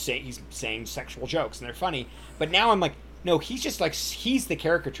he's saying sexual jokes and they're funny. But now I'm like, no, he's just like he's the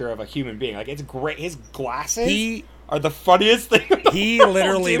caricature of a human being. Like it's great. His glasses are the funniest thing. He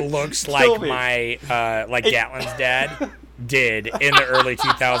literally looks like my like Gatlin's dad. Did in the early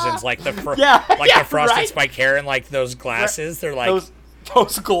 2000s, like the the frosted spike hair and like those glasses. They're like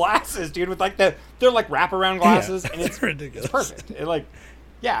those glasses, dude, with like they're like wraparound glasses, and it's ridiculous. It's perfect. It like,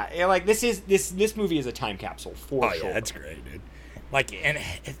 this movie is a time capsule for sure. Yeah, that's great, dude. Like, and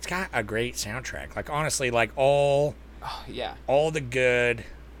it's got a great soundtrack. Like honestly, like all the good,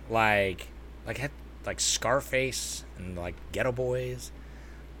 like Scarface and like Ghetto Boys.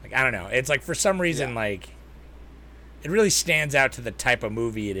 Like I don't know, it's like for some reason like. It really stands out to the type of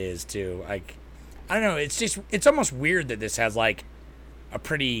movie it is, too. Like, I don't know. It's almost weird that this has, like, a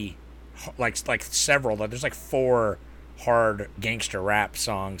pretty, like several. There's, like, 4 hard gangster rap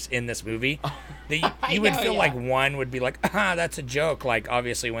songs in this movie. You would feel like one would be like, that's a joke. Like,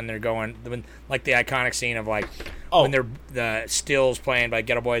 obviously, when they're like, the iconic scene of, like, when they're, the stills playing by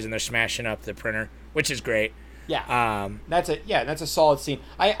Ghetto Boys and they're smashing up the printer, which is great. Yeah. That's a solid scene.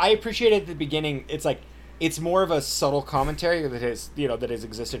 I appreciate it at the beginning. It's like, it's more of a subtle commentary that has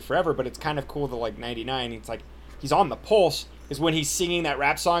existed forever, but it's kind of cool that like 99, it's like he's on the pulse is when he's singing that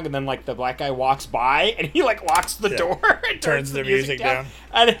rap song and then like the black guy walks by and he like locks the door and turns the music down.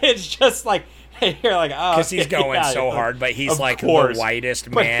 And it's just like you're like, oh, because he's going so hard, but he's like the whitest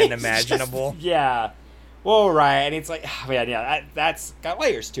man imaginable. Yeah. Well, right, and it's like, oh, man, yeah, that's got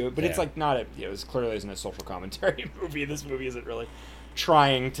layers to it, but it's like not it clearly isn't a social commentary movie. This movie isn't really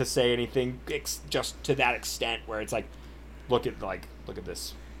trying to say anything just to that extent where it's like, look at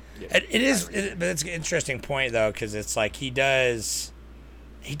this. But it's an interesting point though, because it's like he does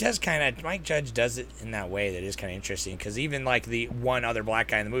kind of, Mike Judge does it in that way that is kind of interesting, because even like the one other black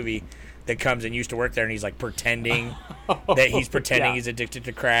guy in the movie that comes and used to work there and he's like pretending he's addicted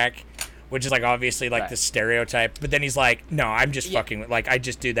to crack, which is like obviously like the stereotype, but then he's like, no, I'm just fucking, like I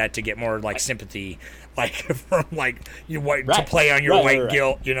just do that to get more like sympathy, like from like to play on your white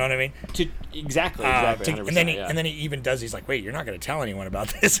guilt, you know what I mean? Exactly. And then he even does, he's like, wait, you're not going to tell anyone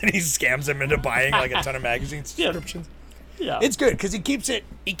about this, and he scams him into buying like a ton of magazine subscriptions. Yeah, it's good because he keeps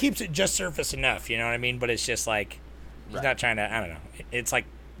it just surface enough, you know what I mean? But it's just like he's not trying to, I don't know, it's like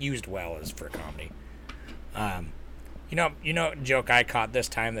used well as for comedy. You know, joke I caught this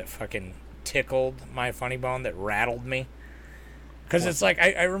time that fucking tickled my funny bone, that rattled me, because it's like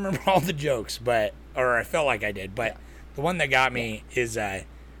I remember all the jokes, or I felt like I did, but the one that got me is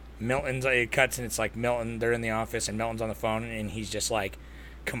Milton's. It cuts and it's like Milton. They're in the office and Milton's on the phone and he's just like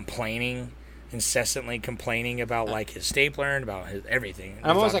incessantly complaining about like his stapler and about his everything.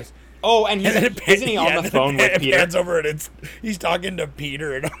 I'm always like, oh, and isn't he on the phone with Peter? Pans over and he's talking to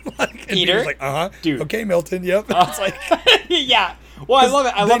Peter, and I'm like, Peter, like, dude, okay, Milton, yep. It's like, yeah. Well, I love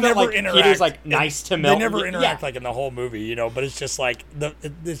it. I love that like interact. Peter's like nice to Milton. They never interact like in the whole movie, you know. But it's just like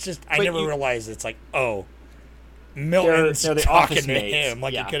I never realized it's like, oh, Milton's they're the talking office to mates. him.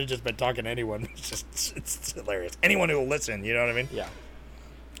 Like he could have just been talking to anyone. It's hilarious. Anyone who will listen, you know what I mean? Yeah.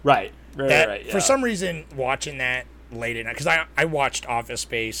 Right. Right. For some reason, watching that late at night, because I watched Office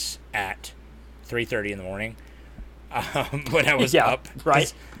Space at 3:30 in the morning. When I was up,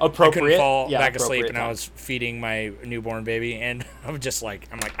 right? Appropriate. I couldn't fall back asleep, and I was feeding my newborn baby, and I was just like,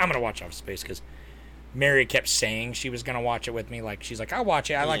 I'm gonna watch Office Space, because Mary kept saying she was gonna watch it with me. Like she's like, I'll watch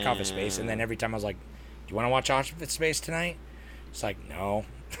it. I like Office Space, and then every time I was like, do you want to watch Office Space tonight? It's like, no.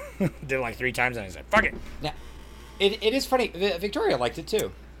 Did it like 3 times, and I said, fuck it. Yeah, it is funny. Victoria liked it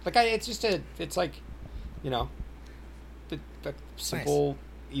too. Like it's like, you know, the simple,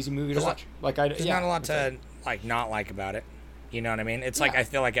 easy movie to watch. Like there's not a lot to like not like about it. You know what I mean? It's like I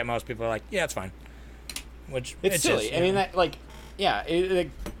feel like at most people are like, yeah, it's fine. Which it's silly. Just, I mean that like, yeah,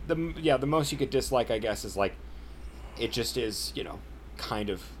 the most you could dislike, I guess, is like, it just is, you know, kind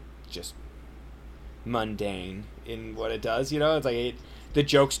of just mundane in what it does. You know, it's like the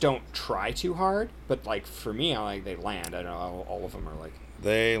jokes don't try too hard, but like for me, I like they land. I don't know, all of them are like.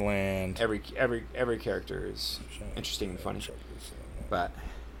 They land. Every character is interesting and funny. But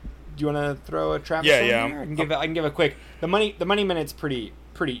do you want to throw a Travis? Yeah. Here? I can give a quick. The money minute's pretty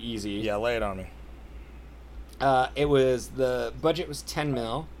easy. Yeah, lay it on me. The budget was 10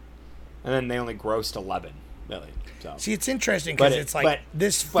 mil, and then they only grossed 11 million. So see, it's interesting because it's like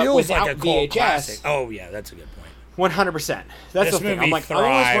this feels like a cult classic. Oh yeah, that's a good point. 100%. That's the thing. I'm like, I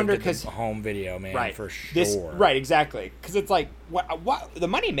always wonder because home video, man, right, for sure. Right, exactly. Because it's like, what the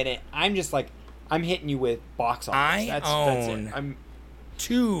Money Minute. I'm just like, I'm hitting you with box office. That's it. I'm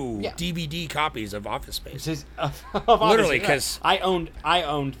 2 DVD copies of Office Space. Literally, because I owned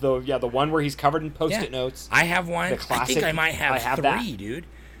the one where he's covered in Post-it notes. I have one. The classic. I think I might have 3, that. dude.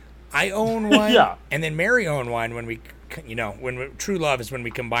 I own one. Yeah. And then Mary owned one when True Love is when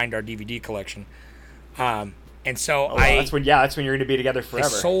we combined our DVD collection. And so that's when you're going to be together forever. I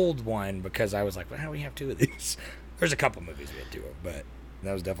sold one because I was like, well, how do we have 2 of these? There's a couple movies we had 2 of, but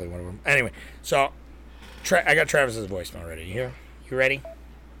that was definitely one of them. Anyway, so I got Travis's voicemail ready. You ready?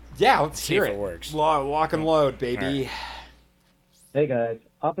 Yeah, let's see hear if it. It works. Lock and load, baby. Right. Hey guys,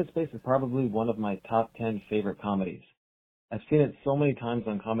 Office Space is probably one of my top 10 favorite comedies. I've seen it so many times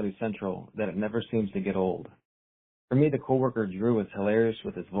on Comedy Central that it never seems to get old. For me, the coworker Drew is hilarious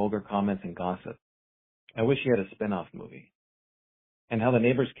with his vulgar comments and gossip. I wish he had a spin-off movie. And how the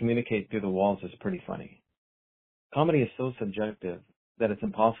neighbors communicate through the walls is pretty funny. Comedy is so subjective that it's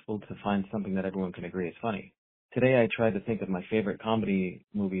impossible to find something that everyone can agree is funny. Today I tried to think of my favorite comedy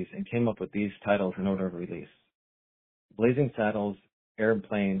movies and came up with these titles in order of release. Blazing Saddles,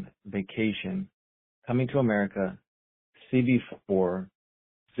 Airplane, Vacation, Coming to America, CB4,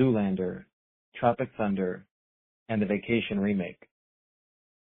 Zoolander, Tropic Thunder, and the Vacation remake.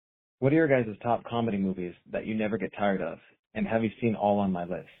 What are your guys' top comedy movies that you never get tired of? And have you seen all on my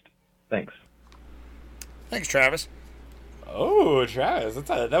list? Thanks. Thanks, Travis. Oh, Travis,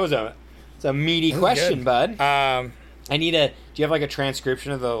 that was a meaty That was question, good. bud. I need a. Do you have like a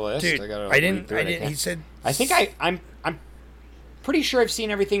transcription of the list? Dude, I didn't. He said. I think I'm pretty sure I've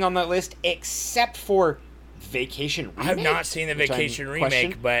seen everything on that list except for Vacation Remake. I have not seen the Vacation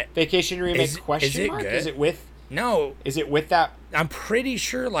Remake, but Vacation Remake is it mark? good? Is it with? No. Is it with that? I'm pretty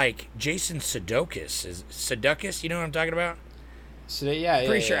sure like Jason Sudeikis is Sudeikis. You know what I'm talking about? So yeah,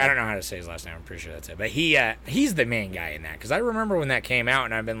 Pretty sure. I don't know how to say his last name. I'm pretty sure that's it. But he's the main guy in that because I remember when that came out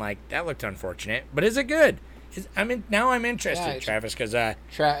and I've been like, that looked unfortunate. But is it good? Now I'm interested, Travis, because I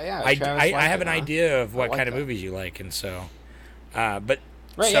have an idea of what kind of movies you like, and so,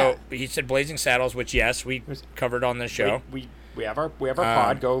 he said Blazing Saddles, which yes, we covered on the show. We have our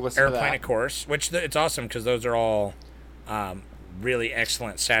pod. Go listen to that. Airplane, of course, which it's awesome because those are all really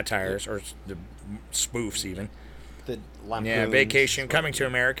excellent satires or the spoofs even. Vacation, Coming to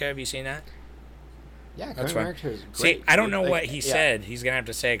America. Have you seen that? Yeah, that's fun. See, I don't know what he said. He's gonna have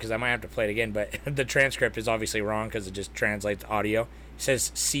to say because I might have to play it again. But the transcript is obviously wrong because it just translates audio. It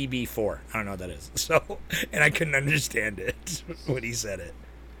says CB4. I don't know what that is. So, and I couldn't understand it when he said it.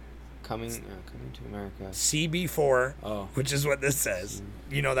 Coming to America. CB4, which is what this says.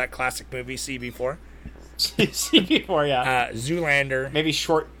 You know that classic movie CB4. CB4, yeah. Zoolander. Maybe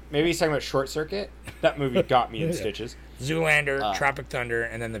he's talking about Short Circuit. That movie got me in stitches. Zoolander, Tropic Thunder,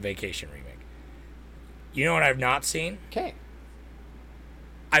 and then the Vacation Remake. You know what I've not seen? Okay.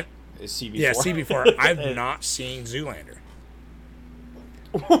 Is CB4? Yeah, CB4. I've not seen Zoolander.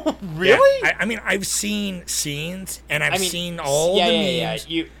 Really? Yeah, I mean, I've seen scenes, and I've seen all the memes.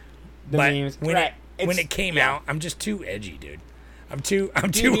 The memes. When it came out, I'm just too edgy, dude. I'm too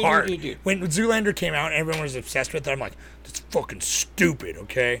hard. When Zoolander came out and everyone was obsessed with it, I'm like, that's fucking stupid,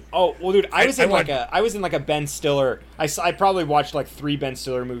 okay? Oh, well, dude, I was in like a Ben Stiller. I probably watched like 3 Ben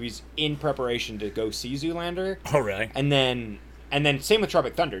Stiller movies in preparation to go see Zoolander. Oh, really? And then same with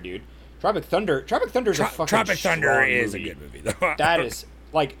Tropic Thunder, dude. Tropic Thunder is a fucking Tropic Thunder is movie. a good movie, though. That is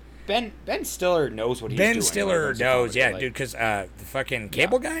like Ben Stiller knows what he's doing. Ben Stiller knows, yeah, dude, because the fucking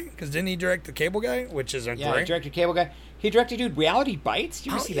Cable Guy, because didn't he direct the Cable Guy, which is great? Yeah, he directed Cable Guy. He directed, dude, Reality Bites. Did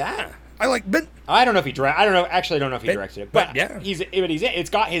you ever see that? I like Ben. I don't know if he directed. I don't know. Actually, I don't know if he directed it. But yeah, it's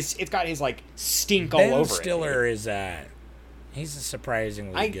got his like stink Ben all over Stiller it. is he's a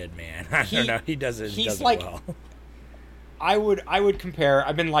surprisingly good man. I don't know. He does it well. I would compare.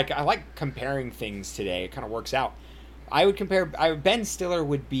 I like comparing things today. It kind of works out. I would compare. Ben Stiller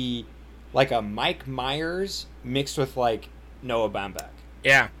would be like a Mike Myers mixed with like Noah Baumbach.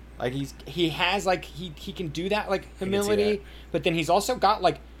 Yeah. Like he has like he can do that like humility, but then he's also got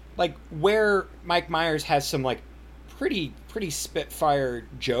like where Mike Myers has some like pretty spitfire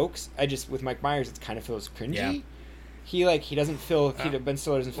jokes. With Mike Myers it kind of feels cringy. Yeah. He doesn't feel Ben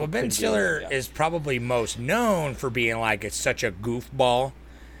Stiller doesn't feel. Well, Ben Stiller is probably most known for being like it's such a goofball,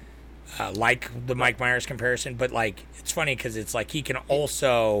 like the Mike Myers comparison. But like it's funny because it's like he can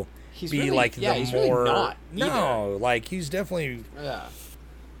also be like the he's more really not like he's definitely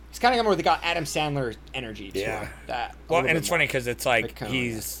He's kind of got Adam Sandler energy to him. That well, and it's funny because it's like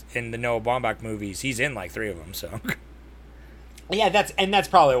he's in the Noah Baumbach movies. He's in like 3 of them. So yeah, that's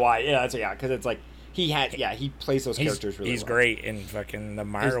probably why. Yeah, because it's like he plays those characters really well. He's great in fucking the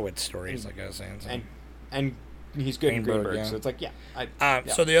Meyerowitz stories, like I was saying. So. And he's good in Greenberg, so it's like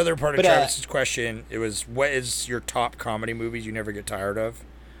So the other part of Travis's question, it was, what is your top comedy movies you never get tired of?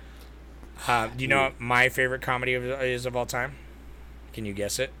 Do you know what my favorite comedy is of all time? Can you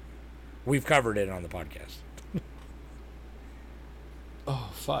guess it? We've covered it on the podcast. Oh,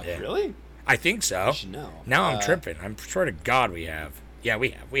 fuck. Yeah. Really? I think so. I should know. Now I'm tripping. I'm sure to God we have. Yeah,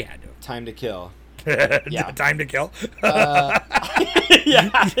 we have. We had to. Time to Kill. Yeah. Time to Kill? Yeah.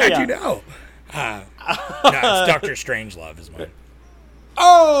 How'd you know? No, it's Dr. Strangelove is mine.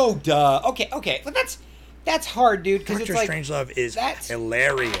 Oh, duh. Okay. But that's hard, dude. Because Dr. Strangelove is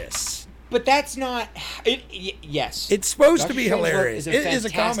hilarious. But that's not... Yes. It's supposed to be hilarious. It is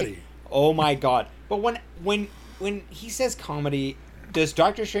a comedy. Oh, my God. But when he says comedy, does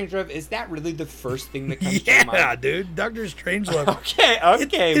Dr. Strangelove, is that really the first thing that comes to mind? Yeah, dude. Dr. Strangelove.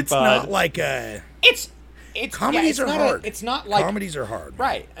 Okay, it's not like a... It's comedies are hard. It's not like... Comedies are hard.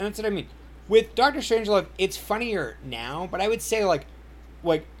 Right. And that's what I mean. With Dr. Strangelove, it's funnier now, but I would say, like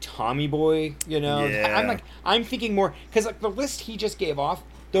Tommy Boy, you know? Yeah. I'm thinking more... Because, like, the list he just gave off,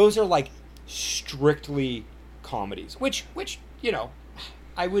 those are, like, strictly comedies, which you know,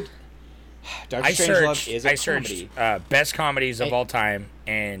 I would. Dr. Strangelove is a comedy. I searched best comedies of all time,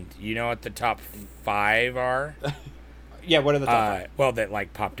 and you know what the top 5 are? Yeah, what are the top 5? Well, that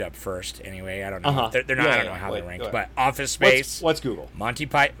like popped up first. Anyway, I don't know. They're not. I don't know how they're ranked. But Office Space. What's Google? Monty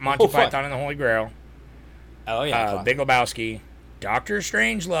Python and the Holy Grail. Oh yeah, Big Lebowski, Doctor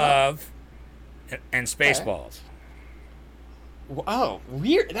Strangelove, and Spaceballs. Oh,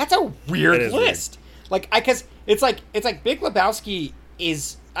 weird. That's a weird list. Weird. Because it's like Big Lebowski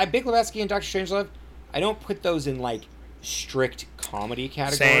is Big Lebowski and Doctor Strangelove. I don't put those in like strict comedy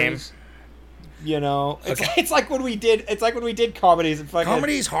categories. Same. You know, it's like when we did comedies. And fucking,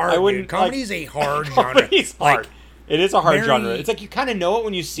 comedy's hard. Dude. Comedy's a hard genre. Comedy's hard. It is a hard genre. It's like you kind of know it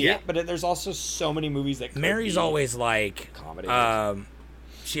when you see it, but there's also so many movies that. Mary's always like comedy.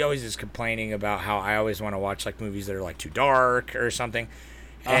 She always is complaining about how I always want to watch like movies that are like too dark or something,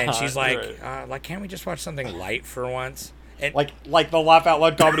 and she's like, can't we just watch something light for once? And like the laugh out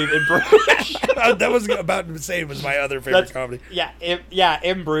loud comedy in Bruges. That was about to say it was my other favorite comedy. Yeah,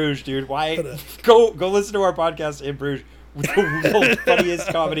 in Bruges, dude. Why go listen to our podcast in Bruges, the funniest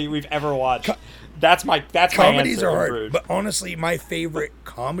comedy we've ever watched. That's comedies my answer, are hard, but honestly, my favorite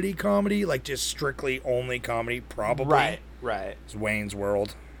comedy, like just strictly only comedy, probably right, is Wayne's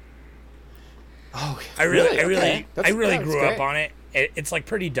World. Oh, I really grew up on it. It's like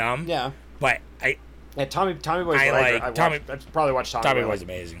pretty dumb. Yeah, but Tommy Boy's I probably watched Tommy Boy's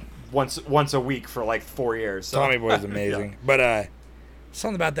amazing. Once a week for like 4 years. So. Tommy Boy's amazing, but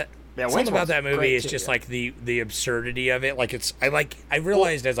something about that. Yeah, something about that movie is just like the absurdity of it. Like I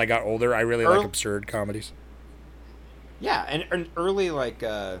realized as I got older, I really like absurd comedies. Yeah, and early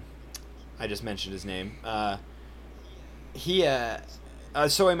I just mentioned his name. So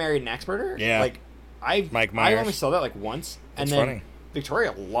I Married an Axe Murderer. Yeah, Mike Myers. I only saw that like once, and then funny.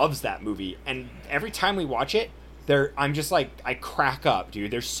 Victoria loves that movie, and every time we watch it, I'm just like I crack up,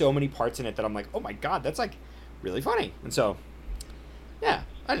 dude. There's so many parts in it that I'm like, oh my god, that's like really funny, and so yeah.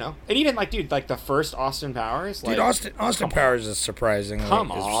 I don't know. And even the first Austin Powers. Dude, Austin Powers is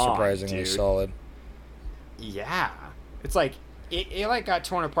surprisingly solid. Yeah. It's like it like got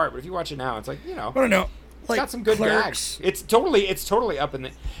torn apart, but if you watch it now, it's like, you know. I don't know. It's got some good gags. It's totally up in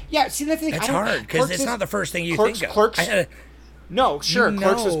the. Yeah, see the thing. It's hard because it's not the first thing you think of. Clerks. No, sure.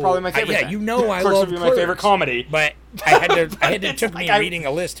 Clerks was probably my favorite. I love Clerks. Would be my favorite comedy. But it took me reading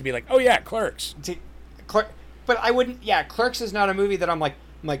a list to be like, oh yeah, Clerks. But I wouldn't. Yeah, Clerks is not a movie that I'm like,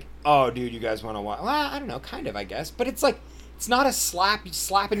 oh, dude, you guys want to watch? Well, I don't know, kind of, I guess. But it's like, it's not a slap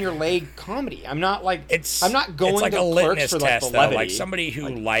in your leg comedy. I'm not like, I'm not going it's like to a Clerks litmus for test, like the levity. Like somebody who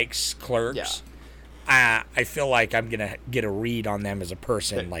likes Clerks, I feel like I'm gonna get a read on them as a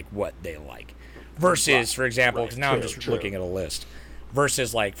person, like what they like. Versus, for example, because now I'm just looking at a list.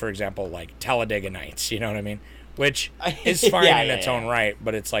 Versus, like for example, like Talladega Nights. You know what I mean? Which is fine in its own right,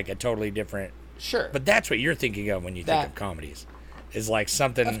 but it's like a totally different. Sure. But that's what you're thinking of when you think of comedies. Is like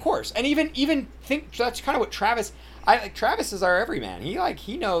something, of course, and even think that's kind of what Travis. Travis is our everyman.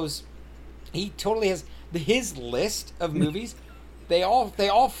 He knows, he totally has his list of movies. They all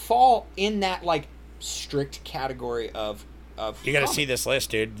fall in that like strict category of. You got to see this list,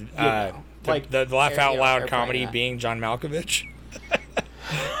 dude. Like the laugh out loud comedy being John Malkovich.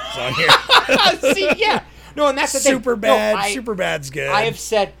 It's on here. See, yeah, no, and that's the thing. Superbad's good. I have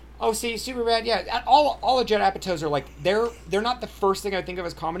said. Oh, see, Superbad, yeah. All of Judd Apatow's are like they're not the first thing I think of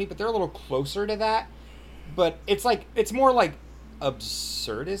as comedy, but they're a little closer to that. But it's more like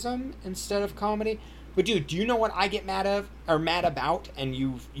absurdism instead of comedy. But dude, do you know what I get mad about? And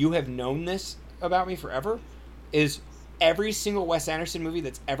you have known this about me forever. Is every single Wes Anderson movie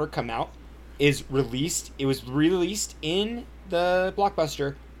that's ever come out is released. It was released in the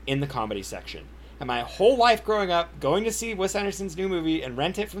Blockbuster in the comedy section. And my whole life growing up, going to see Wes Anderson's new movie and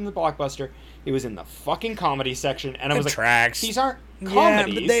rent it from the Blockbuster, it was in the fucking comedy section. And I was like, these aren't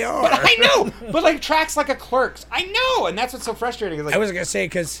comedies. Yeah, but they are. But I know. But like tracks like a Clerks. I know. And that's what's so frustrating. Is like, I was going to say,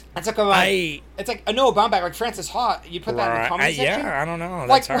 because it's like a Noah Baumbach, like Francis Ha. You put that in the comedy section? Yeah, I don't know.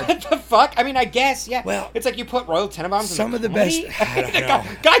 That's hard. What the fuck? I mean, I guess, yeah. Well, it's like you put Royal Tenenbaums in some of the comedy? best. I don't know.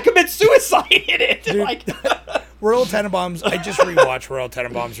 Guy commits suicide in it. Dude, like Royal Tenenbaums. I just rewatched Royal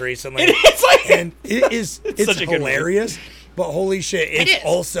Tenenbaums recently. It's like, and it's hilarious, but holy shit, it's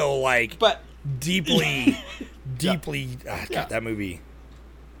also like deeply. God, that movie.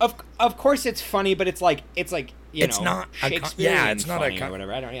 Of course, it's funny, but it's like it's not Shakespeare. It's not funny or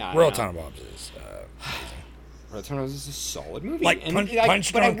whatever. I don't. Yeah, Royal Tenenbaums is. Royal Tenenbaums is a solid movie. Like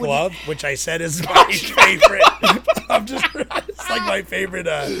Punch Drunk Love, which I said is my favorite. It's like my favorite,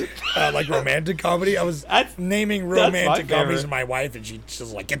 like romantic comedy. I was naming romantic comedies to my wife, and she's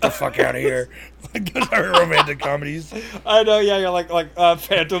just like, "Get the fuck out of here!" Like those are romantic comedies. I know. Yeah, you're like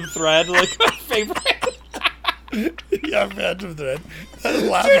Phantom Thread, like my favorite. Yeah, Phantom Thread.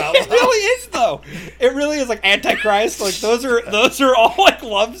 Laugh Dude, out it loud. really is though. It really is like Antichrist. Like those are all like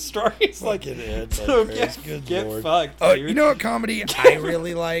love stories. Like Fucking Antichrist, so good get Lord. fucked. Oh, dude. you know what comedy I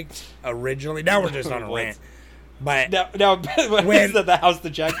really liked originally? Now we're just on a rant. But Now when when- the house the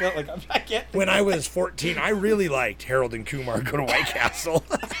Jack built, like I can't. when I was 14, I really liked Harold and Kumar Go to White Castle.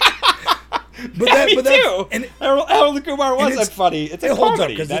 But Yeah, me that's- too. and Harold Kumar was it's- like funny. It's a it holds up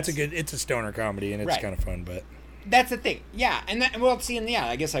comedy. because it's a stoner comedy and it's Right. kind of fun. But That's the thing. Yeah, and that, well, see, and yeah,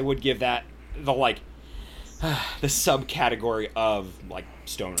 I guess I would give that the like the subcategory of like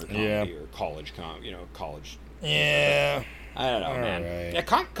stoner comedy Yeah. or college college. yeah, I don't know, All man. right. Yeah,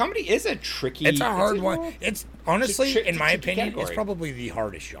 comedy is a tricky. it's a hard one. well, It's honestly, it's a in my tricky opinion, category. it's probably the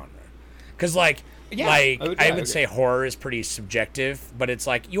hardest genre. Because like, Yeah, I I would agree. say horror is pretty subjective, but it's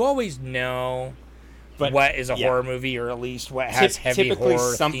like you always know But, what is a yeah. horror movie, or at least what has heavy typically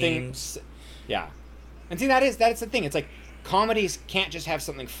horror something. themes. Yeah, and see that's the thing. It's like comedies can't just have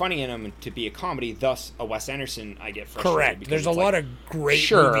something funny in them to be a comedy. Thus, a Wes Anderson, I get frustrated. Correct. because There's a it's lot like, of great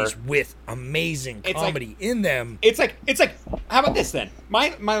sure. movies with amazing It's like- comedy in them. It's like how about this then?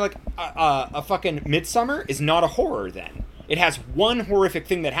 My like a fucking Midsummer is not a horror then. It has one horrific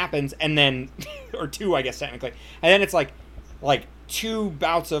thing that happens and then or two I guess technically. And then it's like two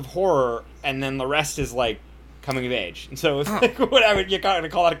bouts of horror and then the rest is like coming of age. And so it's like what I would you kind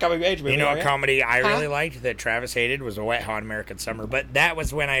of call it a coming of age movie. You know, a right? comedy I Huh? really liked that Travis hated was A Wet Hot American Summer, but that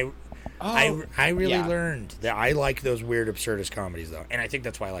was when I really yeah. learned that I like those weird absurdist comedies though, and I think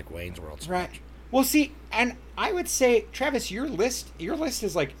that's why I like Wayne's World so Right. much. Well, see, and I would say, Travis, your list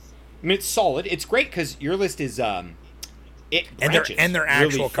is like, I mean, it's solid. It's great because your list is it And branches they're really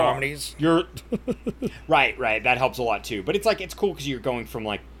actual far. comedies. You're right. That helps a lot too. But it's cool because you're going from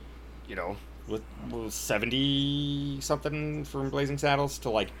like, you know, with 70 something from Blazing Saddles to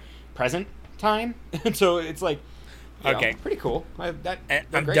like present time, and so it's like. You know, Okay. pretty cool. I'm They're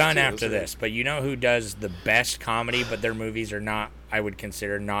great, done too. after Those are- this, but you know who does the best comedy, but their movies are not, I would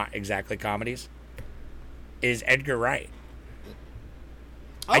consider not exactly comedies? Is Edgar Wright.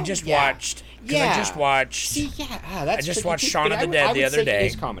 I Oh, just yeah. watched. Yeah. I just watched. See, yeah, that's I just tricky watched too, Shaun but of I the would- Dead I the would other say day. It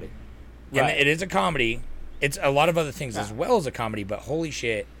is comedy. And Right. it is a comedy. It's a lot of other things as Yeah. well as a comedy, but holy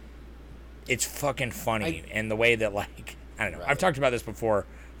shit, it's fucking funny. And the way that, like, I don't know. Right. I've talked about this before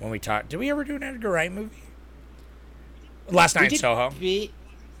when we talked. Did we ever do an Edgar Wright movie? Last Night in Soho. Yeah.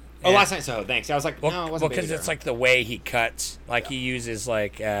 Last Night in Soho. Thanks. I was like, Well, no, it wasn't. because it's like the way he cuts. Like he uses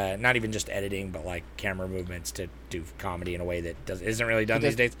like not even just editing, but like camera movements to do comedy in a way that isn't really done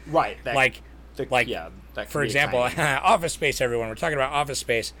these days. Right. That, Like yeah. That for can be example, exciting. Office Space. Everyone, we're talking about Office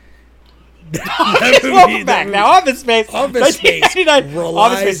Space. Welcome back. Now, Office Space. Office Space 1999.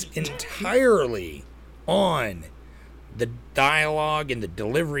 relies Office Space. entirely on the dialogue and the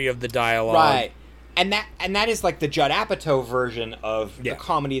delivery of the dialogue. Right. And that is like the Judd Apatow version of Yeah. the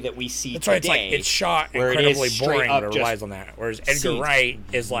comedy that we see That's why today. it's like it's shot where it is incredibly straight boring, up but it just relies on that. Whereas Edgar scenes. Wright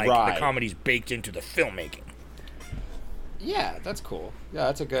is like Right. the comedy's baked into the filmmaking. Yeah, that's cool. Yeah,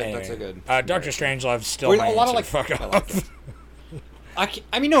 that's a good. Anyway, That's a good. Doctor Strangelove still Well, my a lot of, answer. like- Fuck I like off.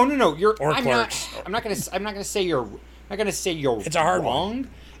 I mean, no. You're. Or I'm Clerks. not. I'm not gonna say you're. I'm not gonna say you're. It's a hard one. wrong.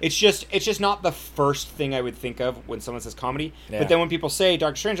 It's just not the first thing I would think of when someone says comedy. Yeah. But then when people say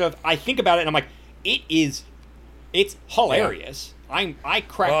Doctor Strangelove, I think about it and I'm like, it is. It's hilarious. I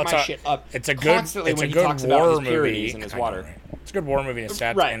crack Well, my shit up. It's a good. constantly It's when a he good talks about war his movie. purities and his I know, water. right? It's a good war movie and,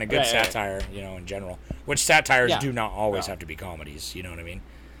 Right, and a good right. satire, you know, in general. Which satires Yeah. do not always Yeah. have to be comedies. You know what I mean?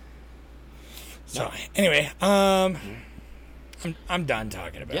 No. So anyway, I'm done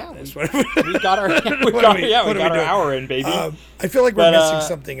talking about Yeah, this. we got our What we are got we our doing? hour in, baby. I feel like we're But, missing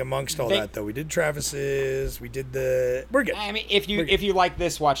something amongst all that, though. We did Travis's. We did the. We're good. I mean, if you like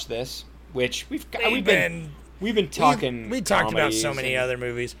this, watch this. Which we've We've been talking. We talked about so comedies many and- other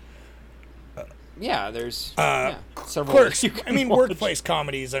movies. Yeah, there's several. Clerks. you can I mean, watch. workplace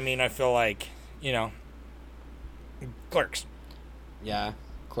comedies. I mean, I feel like, you know, Clerks. Yeah,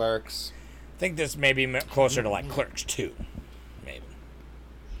 Clerks. I think this may be closer to like Clerks 2. Maybe.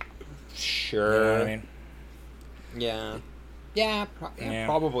 Sure. You know what I mean? Yeah. Yeah, Yeah.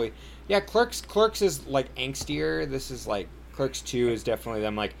 probably. Yeah, Clerks is like angstier. This is like Clerks 2 is definitely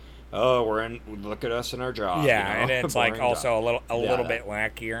them like, oh, look at us in our job. Yeah, you know? and it's like Boring also job. a little Yeah. bit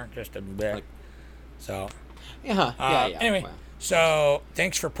wackier, just a bit. Like- So. Yeah. Anyway, well. so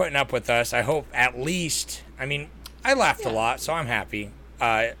thanks for putting up with us. I hope at least. I mean, I laughed a lot, so I'm happy.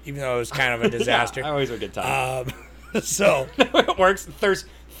 Even though it was kind of a disaster. Yeah, always a good time. So It works. There's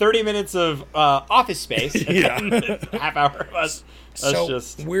 30 minutes of Office Space. And Yeah. then half hour of us. so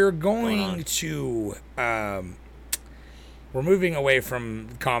just we're going to we're moving away from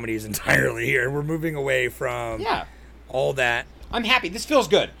comedies entirely here. We're moving away from all that. I'm happy. This feels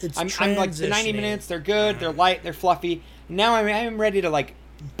good. I'm like the 90 transitioning. minutes. They're good. They're light. They're fluffy. Now I'm ready to like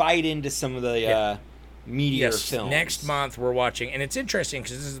bite into some of the meatier films. Next month we're watching, and it's interesting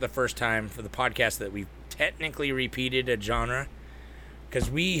because this is the first time for the podcast that we've technically repeated a genre, because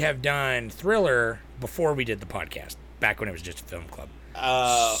we have done thriller before we did the podcast, back when it was just a film club.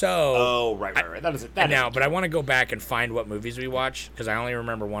 Right. But I want to go back and find what movies we watched, because I only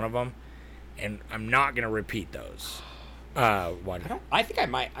remember one of them, and I'm not going to repeat those. I think I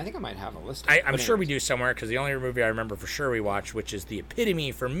might have a list. I'm sure we do somewhere, because the only movie I remember for sure we watched, which is the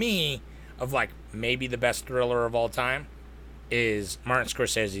epitome for me of like maybe the best thriller of all time, is Martin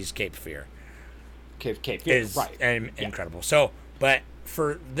Scorsese's Cape Fear. Cape Fear, is incredible. So, but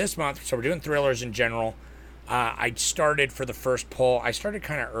for this month, so we're doing thrillers in general. I started for the first poll. I started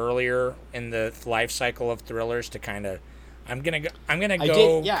kind of earlier in the life cycle of thrillers to kind of. I'm gonna go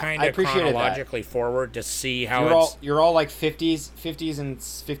kind of chronologically forward to see how you're all like 50s and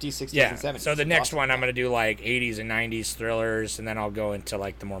 60s and 70s. So the next one I'm gonna do like 80s and 90s thrillers, and then I'll go into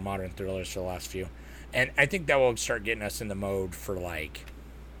like the more modern thrillers for the last few, and I think that will start getting us in the mode for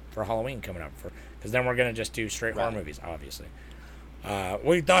Halloween coming up, because then we're gonna just do straight horror movies, obviously.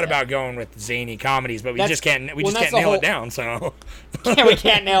 We thought about going with zany comedies, but we just can't nail it down. So we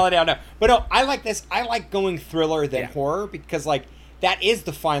can't nail it down. No. But no, I like this. I like going thriller than horror, because like that is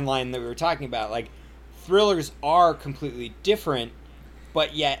the fine line that we were talking about. Like thrillers are completely different,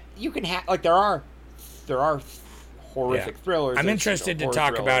 but yet you can have like there are horrific thrillers. I'm interested to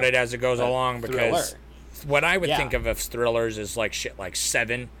talk about it as it goes along, because what I would think of as thrillers is like shit like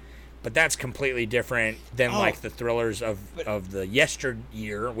Seven. But that's completely different than like the thrillers of the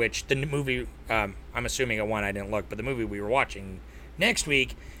yesteryear, which the movie, I'm assuming it won, I didn't look, but the movie we were watching next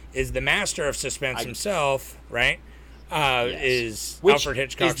week is the master of suspense himself, right? Is Alfred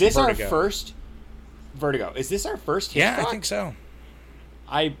Hitchcock's Vertigo. Is this our first Vertigo? Is this our first Hitchcock? Yeah, I think so.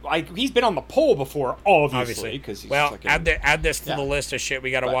 He's been on the poll before, obviously. Because add this to the list of shit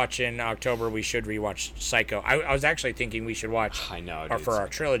we got to watch in October. We should rewatch Psycho. I was actually thinking we should watch. For our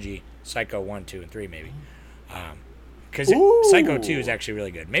trilogy, Psycho 1, 2, and 3, maybe. Because Psycho 2 is actually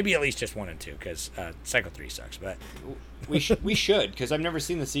really good. Maybe at least just 1 and 2, because Psycho 3 sucks. But we should, because I've never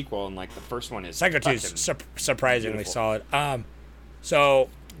seen the sequel, and like the first one is Psycho 2 is surprisingly solid. So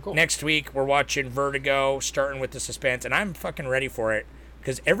next week we're watching Vertigo, starting with the suspense, and I'm fucking ready for it.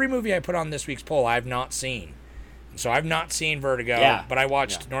 Because every movie I put on this week's poll, I've not seen. So I've not seen Vertigo, but I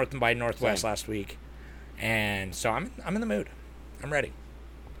watched North by Northwest last week. And so I'm in the mood. I'm ready.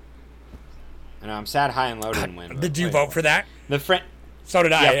 And I'm sad High and Low didn't win. Did you vote for that? So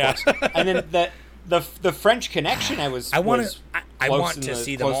did I, yeah. And then the French Connection, I want to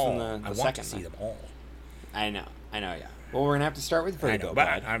see them all. I want to see them all. I know, yeah. Well, we're going to have to start with Vertigo. I know, but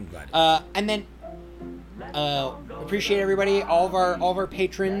I'm glad. And then... appreciate everybody, all of our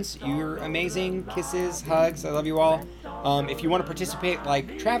patrons. You're amazing. Kisses, hugs. I love you all. If you want to participate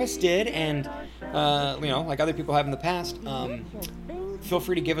like Travis did, and like other people have in the past, feel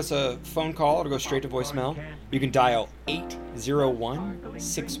free to give us a phone call or go straight to voicemail. You can dial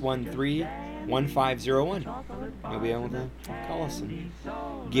 801-613-1501. You'll be able to call us and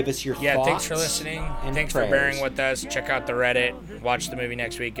give us your thoughts. Thanks for listening. Thanks for bearing with us. Check out the Reddit. Watch the movie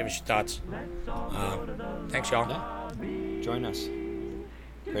next week. Give us your thoughts. Thanks, y'all. Yeah. Join us.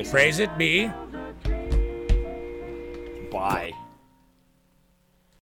 Praise it be. Bye.